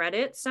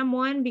discredit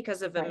someone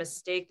because of a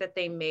mistake that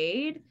they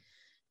made,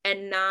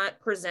 and not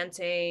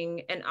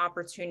presenting an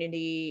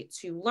opportunity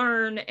to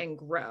learn and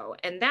grow.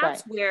 And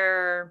that's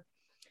where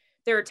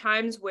there are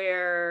times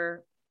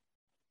where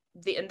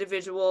the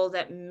individual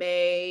that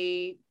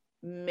may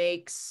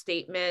make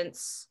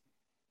statements,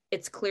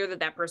 it's clear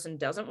that person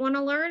doesn't want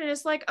to learn. And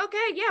it's like,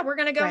 okay, we're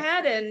going to go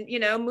ahead and,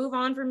 move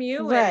on from you.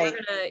 And we're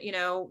going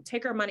to,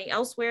 take our money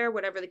elsewhere,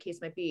 whatever the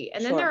case might be.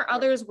 And then there are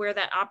others where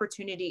that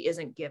opportunity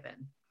isn't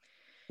given.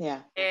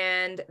 Yeah.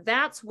 And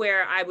that's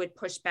where I would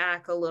push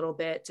back a little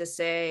bit to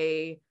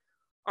say,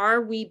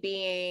 are we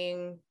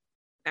being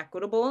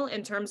equitable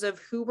in terms of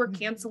who we're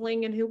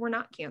canceling and who we're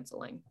not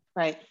canceling?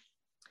 Right.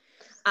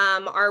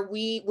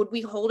 Would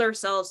we hold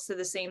ourselves to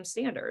the same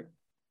standard?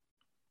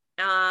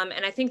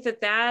 And I think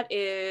that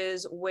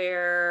is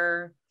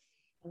where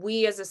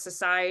we as a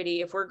society,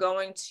 if we're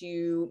going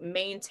to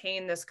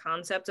maintain this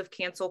concept of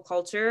cancel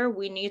culture,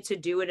 we need to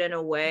do it in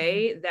a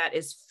way that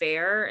is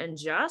fair and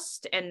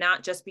just, and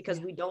not just because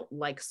we don't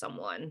like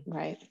someone.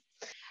 Right.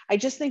 I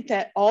just think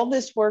that all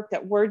this work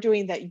that we're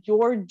doing, that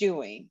you're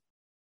doing,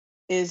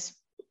 is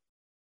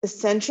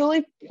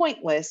essentially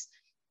pointless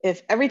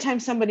if every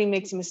time somebody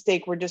makes a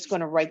mistake, we're just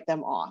going to write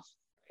them off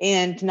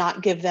and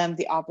not give them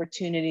the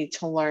opportunity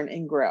to learn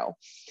and grow.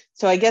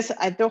 So I guess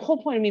the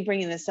whole point of me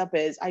bringing this up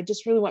is I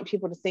just really want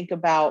people to think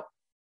about,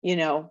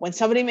 when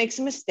somebody makes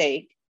a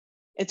mistake,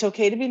 it's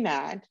okay to be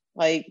mad.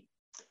 Like,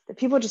 that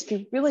people just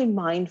be really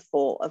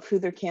mindful of who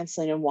they're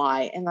canceling and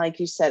why. And like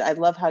you said, I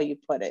love how you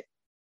put it.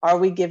 Are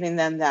we giving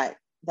them that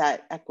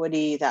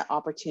equity, that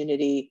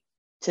opportunity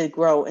to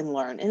grow and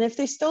learn? And if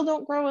they still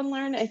don't grow and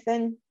learn,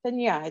 then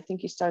I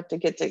think you start to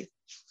get to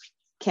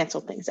cancel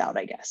things out,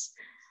 I guess.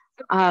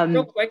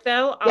 Real quick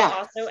though, I'll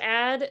also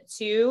add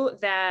too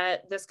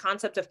that this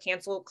concept of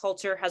cancel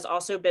culture has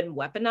also been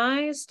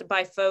weaponized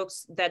by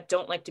folks that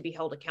don't like to be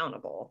held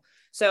accountable.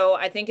 So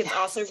I think it's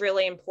also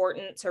really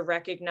important to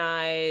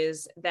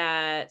recognize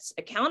that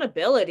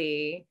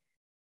accountability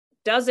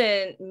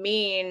doesn't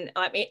mean,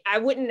 I mean, I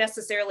wouldn't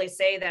necessarily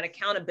say that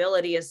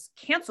accountability is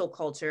cancel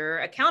culture.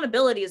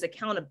 Accountability is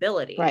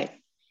accountability. Right.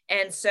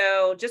 And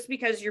so just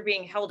because you're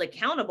being held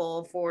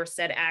accountable for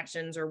said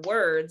actions or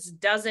words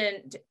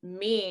doesn't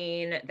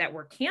mean that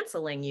we're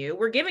canceling you.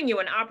 We're giving you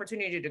an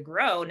opportunity to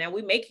grow. Now,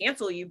 we may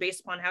cancel you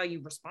based upon how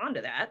you respond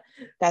to that.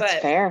 That's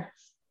fair.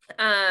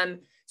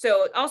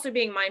 So also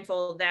being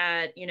mindful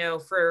that,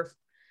 for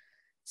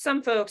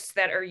some folks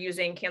that are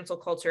using cancel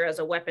culture as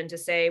a weapon to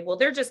say, well,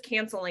 they're just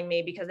canceling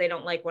me because they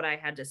don't like what I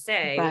had to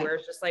say, Right. where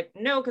it's just like,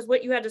 no, because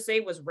what you had to say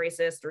was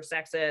racist or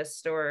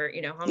sexist or,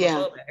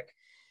 homophobic.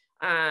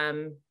 Yeah.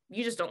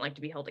 You just don't like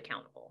to be held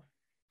accountable.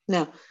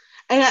 No.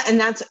 And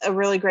that's a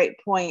really great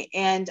point.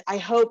 And I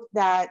hope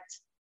that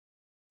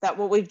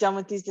what we've done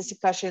with these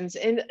discussions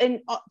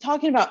and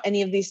talking about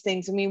any of these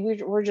things, I mean,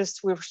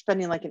 we're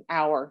spending like an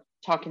hour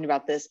talking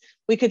about this.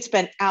 We could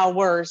spend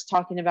hours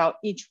talking about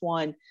each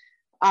one.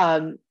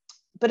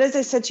 But as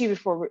I said to you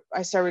before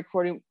I started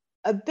recording,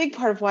 a big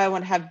part of why I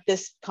want to have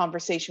this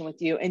conversation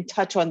with you and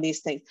touch on these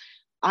things.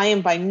 I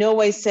am by no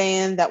way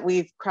saying that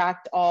we've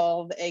cracked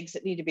all the eggs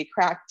that need to be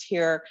cracked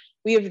here.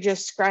 We are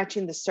just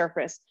scratching the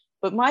surface.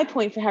 But my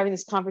point for having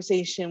this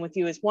conversation with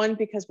you is, one,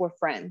 because we're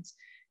friends.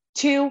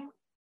 Two,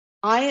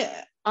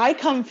 I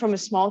come from a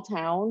small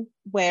town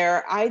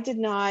where I did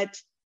not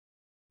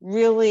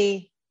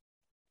really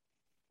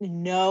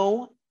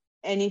know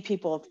any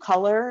people of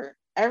color.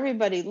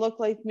 Everybody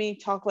looked like me,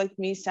 talked like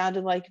me,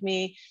 sounded like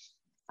me.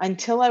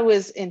 Until I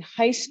was in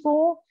high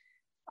school,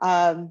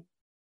 there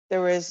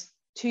was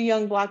 2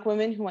 young Black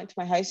women who went to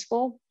my high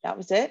school. That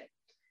was it.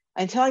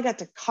 Until I got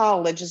to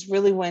college is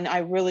really when I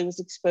really was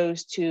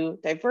exposed to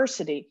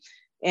diversity.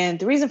 And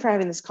the reason for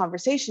having this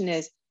conversation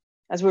is,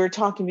 as we were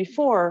talking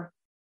before,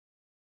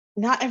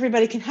 not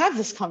everybody can have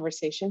this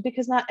conversation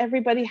because not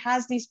everybody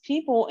has these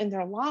people in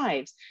their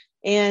lives.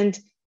 And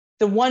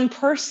the one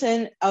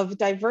person of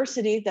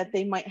diversity that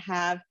they might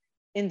have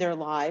in their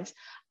lives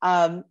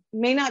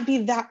may not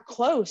be that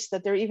close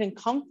that they're even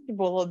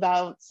comfortable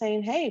about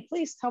saying, hey,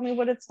 please tell me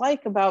what it's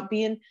like about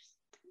being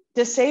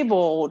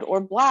disabled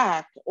or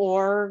Black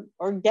or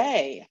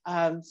gay.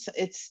 So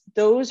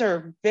those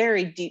are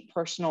very deep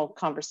personal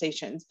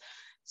conversations.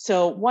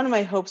 So one of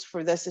my hopes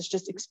for this is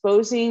just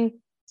exposing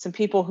some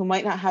people who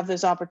might not have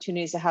those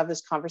opportunities to have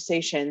those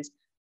conversations.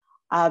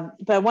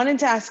 But I wanted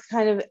to ask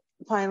kind of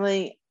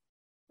finally,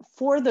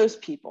 for those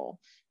people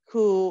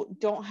who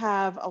don't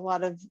have a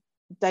lot of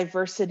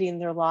diversity in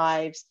their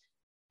lives,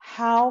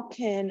 how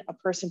can a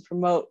person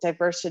promote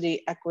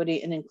diversity,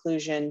 equity, and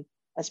inclusion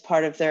as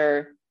part of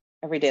their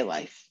everyday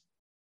life?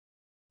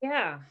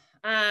 Yeah.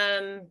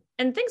 And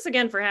thanks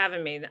again for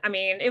having me. I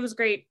mean, it was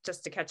great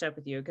just to catch up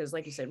with you because,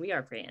 like you said, we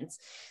are friends.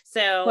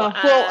 So, well,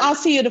 I'll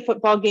see you at a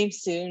football game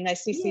soon. I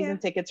see season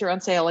tickets are on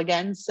sale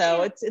again,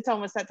 so it's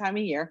almost that time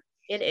of year.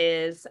 It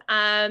is.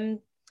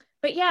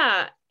 But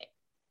yeah,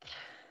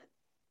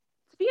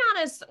 to be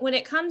honest, when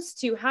it comes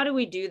to how do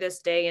we do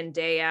this day in,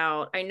 day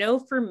out, I know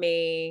for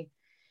me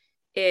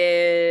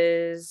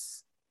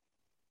is,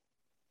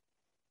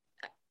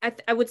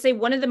 I would say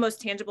one of the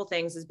most tangible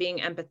things is being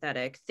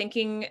empathetic,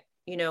 thinking,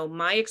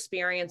 my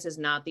experience is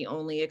not the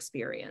only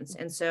experience.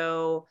 And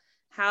so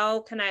how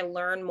can I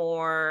learn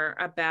more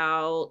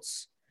about,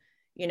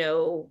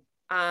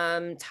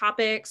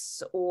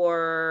 topics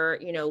or,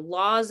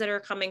 laws that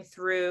are coming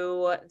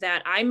through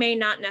that I may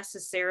not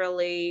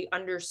necessarily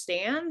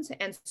understand.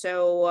 And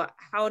so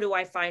how do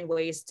I find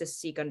ways to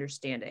seek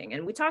understanding?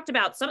 And we talked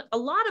about a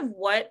lot of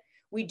what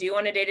we do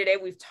on a day-to-day,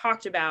 we've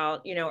talked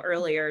about,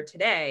 earlier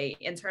today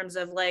in terms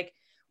of like,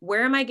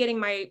 where am I getting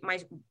my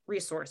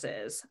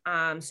resources?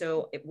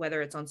 So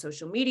whether it's on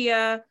social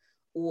media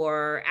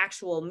or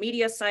actual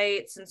media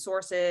sites and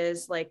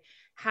sources, like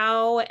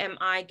how am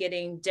I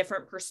getting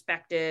different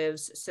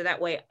perspectives so that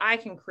way I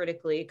can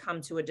critically come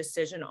to a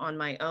decision on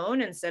my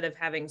own instead of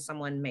having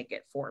someone make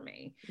it for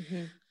me.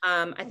 Mm-hmm.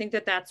 I think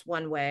that that's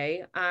one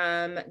way.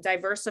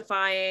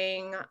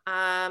 Diversifying,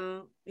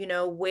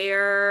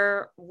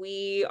 where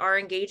we are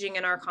engaging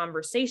in our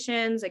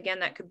conversations. Again,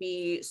 that could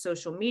be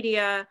social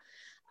media.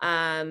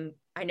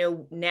 I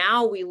know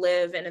now we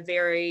live in a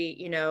very,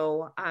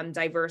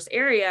 diverse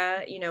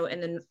area,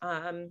 in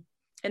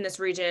this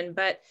region,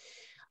 but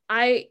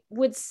I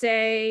would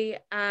say,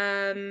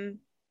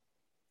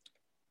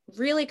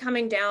 really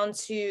coming down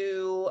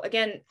to,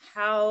 again,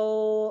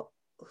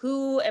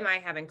 who am I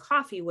having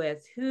coffee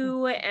with?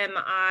 Who am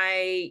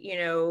I,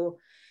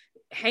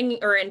 hanging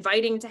or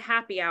inviting to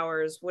happy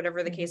hours,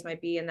 whatever the case might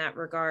be in that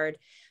regard.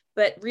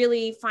 But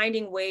really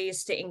finding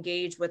ways to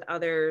engage with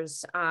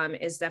others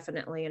is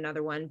definitely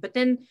another one. But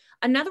then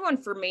another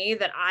one for me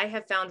that I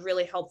have found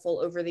really helpful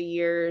over the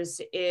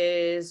years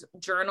is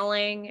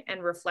journaling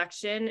and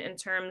reflection in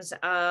terms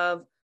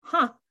of,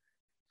 I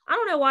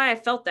don't know why I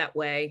felt that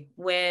way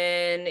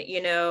when,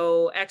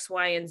 X,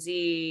 Y, and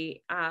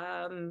Z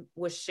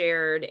was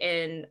shared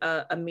in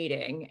a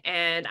meeting.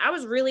 And I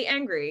was really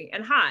angry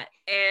and hot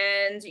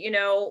and,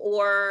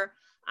 or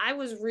I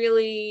was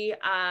really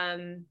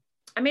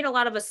I made a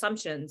lot of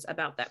assumptions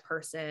about that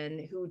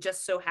person who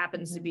just so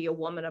happens to be a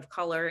woman of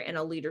color in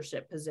a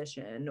leadership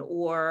position,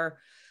 or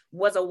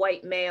was a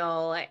white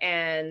male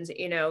and,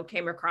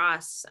 came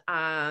across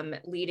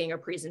leading a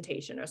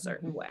presentation a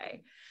certain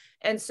way.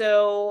 And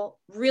so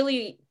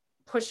really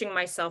pushing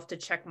myself to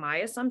check my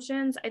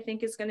assumptions, I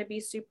think is going to be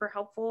super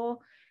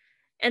helpful.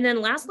 And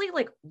then lastly,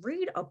 like,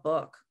 read a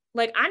book.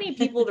 Like, I need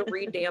people to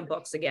read damn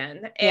books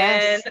again.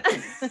 Yes.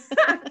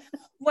 And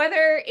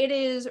whether it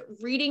is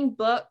reading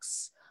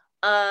books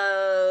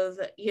of,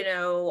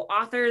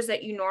 authors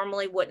that you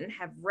normally wouldn't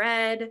have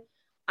read,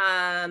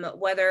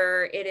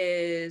 whether it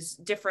is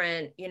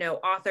different,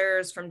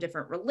 authors from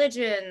different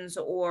religions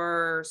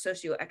or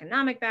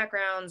socioeconomic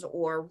backgrounds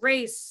or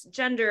race,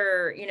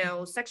 gender,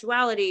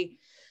 sexuality,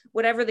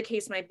 whatever the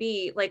case might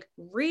be, like,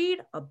 read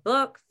a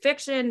book,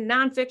 fiction,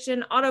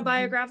 nonfiction,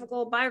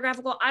 autobiographical,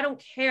 biographical, I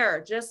don't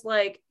care. Just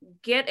like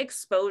get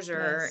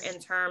exposure in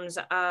terms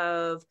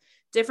of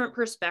different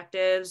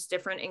perspectives,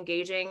 different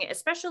engaging,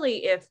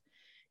 especially if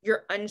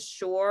you're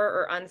unsure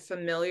or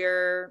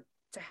unfamiliar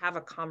to have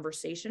a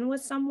conversation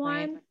with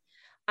someone.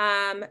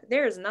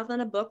 There is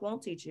nothing a book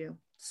won't teach you.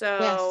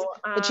 So,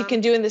 but you can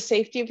do in the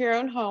safety of your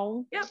own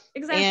home. Yeah,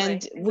 exactly.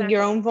 And with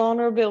your own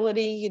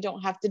vulnerability, you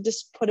don't have to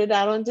just put it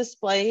out on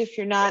display if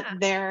you're not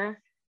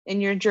there in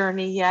your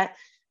journey yet.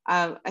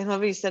 I love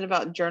what you said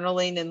about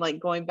journaling and like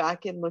going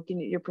back and looking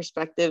at your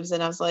perspectives.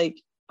 And I was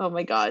like, oh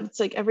my God,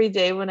 it's like every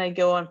day when I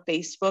go on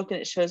Facebook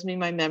and it shows me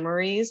my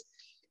memories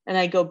and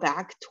I go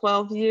back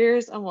 12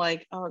 years, I'm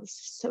like, oh, this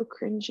is so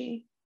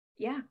cringy.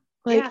 Yeah.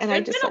 Like, and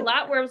there's been a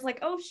lot where I was like,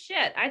 oh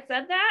shit, I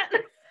said that.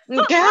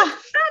 Yeah,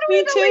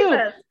 me too.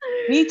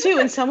 Me too.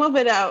 And some of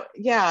it out.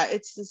 Yeah.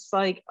 It's just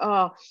like,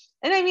 oh,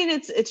 and I mean,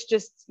 it's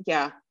just,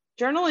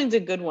 journaling's a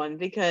good one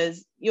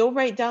because you'll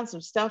write down some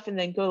stuff and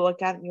then go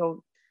look at it and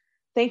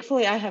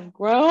thankfully I have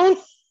grown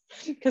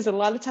because a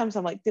lot of times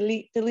I'm like,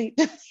 delete.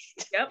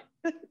 Yep.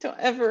 Don't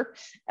ever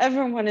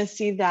want to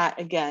see that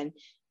again.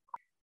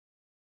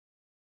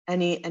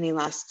 Any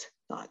last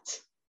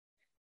thoughts?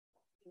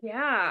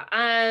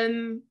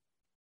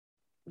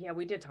 Yeah,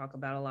 we did talk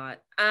about a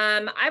lot.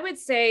 I would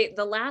say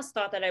the last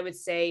thought that I would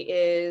say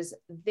is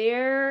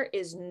there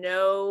is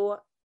no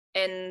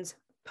end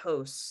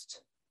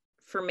post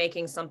for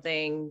making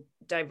something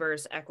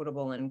diverse,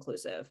 equitable, and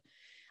inclusive.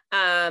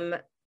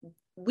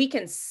 We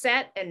can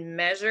set and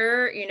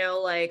measure,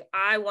 like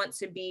I want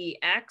to be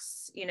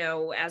X,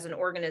 as an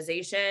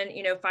organization,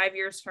 5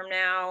 years from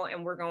now,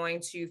 and we're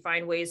going to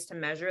find ways to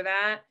measure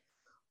that.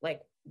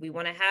 Like we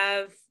want to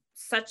have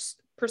such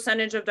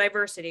percentage of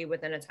diversity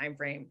within a time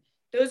frame.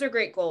 Those are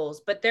great goals,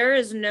 but there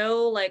is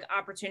no like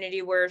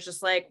opportunity where it's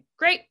just like,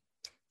 great,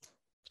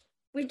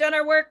 we've done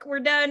our work, we're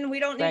done, we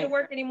don't need to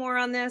work anymore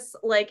on this.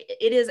 Like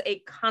it is a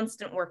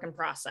constant work in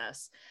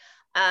process.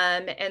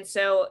 And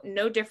so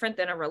no different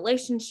than a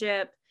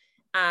relationship.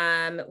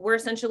 We're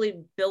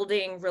essentially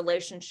building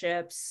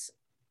relationships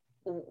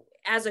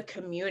as a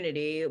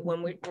community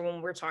when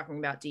we're talking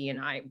about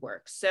D&I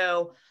work.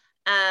 So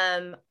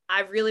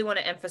I really want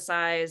to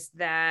emphasize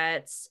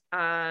that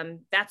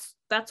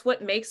that's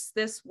what makes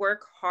this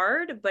work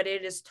hard, but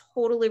it is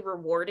totally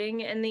rewarding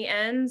in the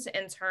end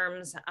in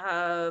terms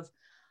of,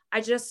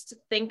 I just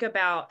think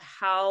about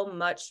how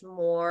much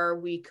more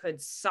we could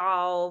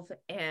solve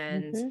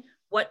and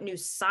what new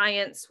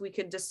science we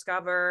could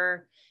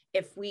discover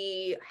if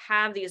we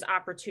have these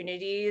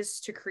opportunities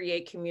to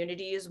create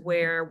communities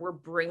where we're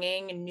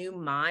bringing new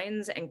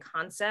minds and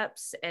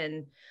concepts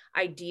and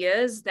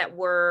ideas that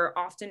were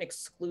often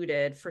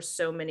excluded for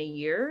so many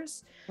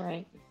years.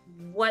 Right.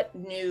 What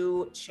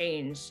new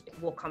change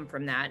will come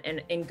from that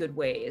and in good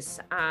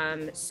ways?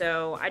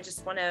 So I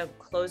just want to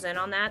close in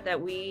on that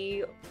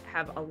we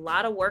have a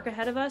lot of work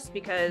ahead of us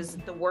because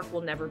the work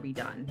will never be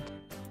done.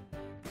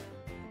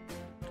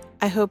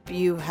 I hope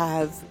you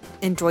have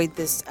enjoyed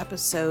this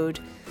episode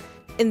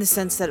in the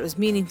sense that it was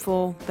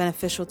meaningful,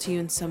 beneficial to you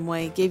in some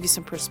way, gave you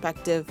some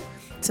perspective,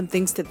 some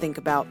things to think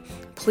about.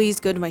 Please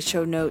go to my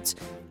show notes.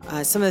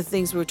 Some of the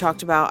things we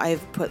talked about,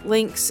 I've put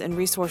links and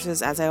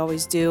resources as I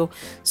always do,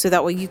 so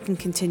that way you can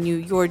continue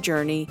your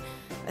journey,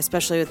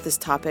 especially with this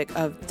topic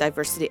of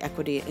diversity,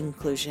 equity, and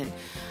inclusion.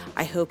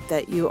 I hope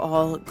that you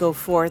all go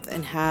forth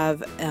and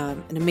have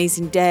an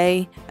amazing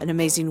day, an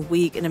amazing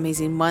week, an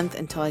amazing month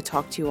until I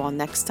talk to you all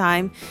next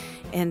time.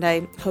 And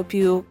I hope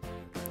you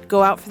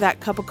go out for that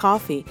cup of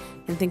coffee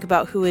and think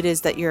about who it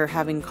is that you're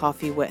having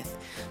coffee with.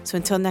 So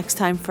until next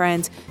time,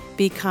 friends,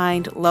 be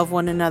kind, love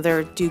one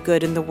another, do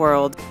good in the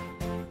world.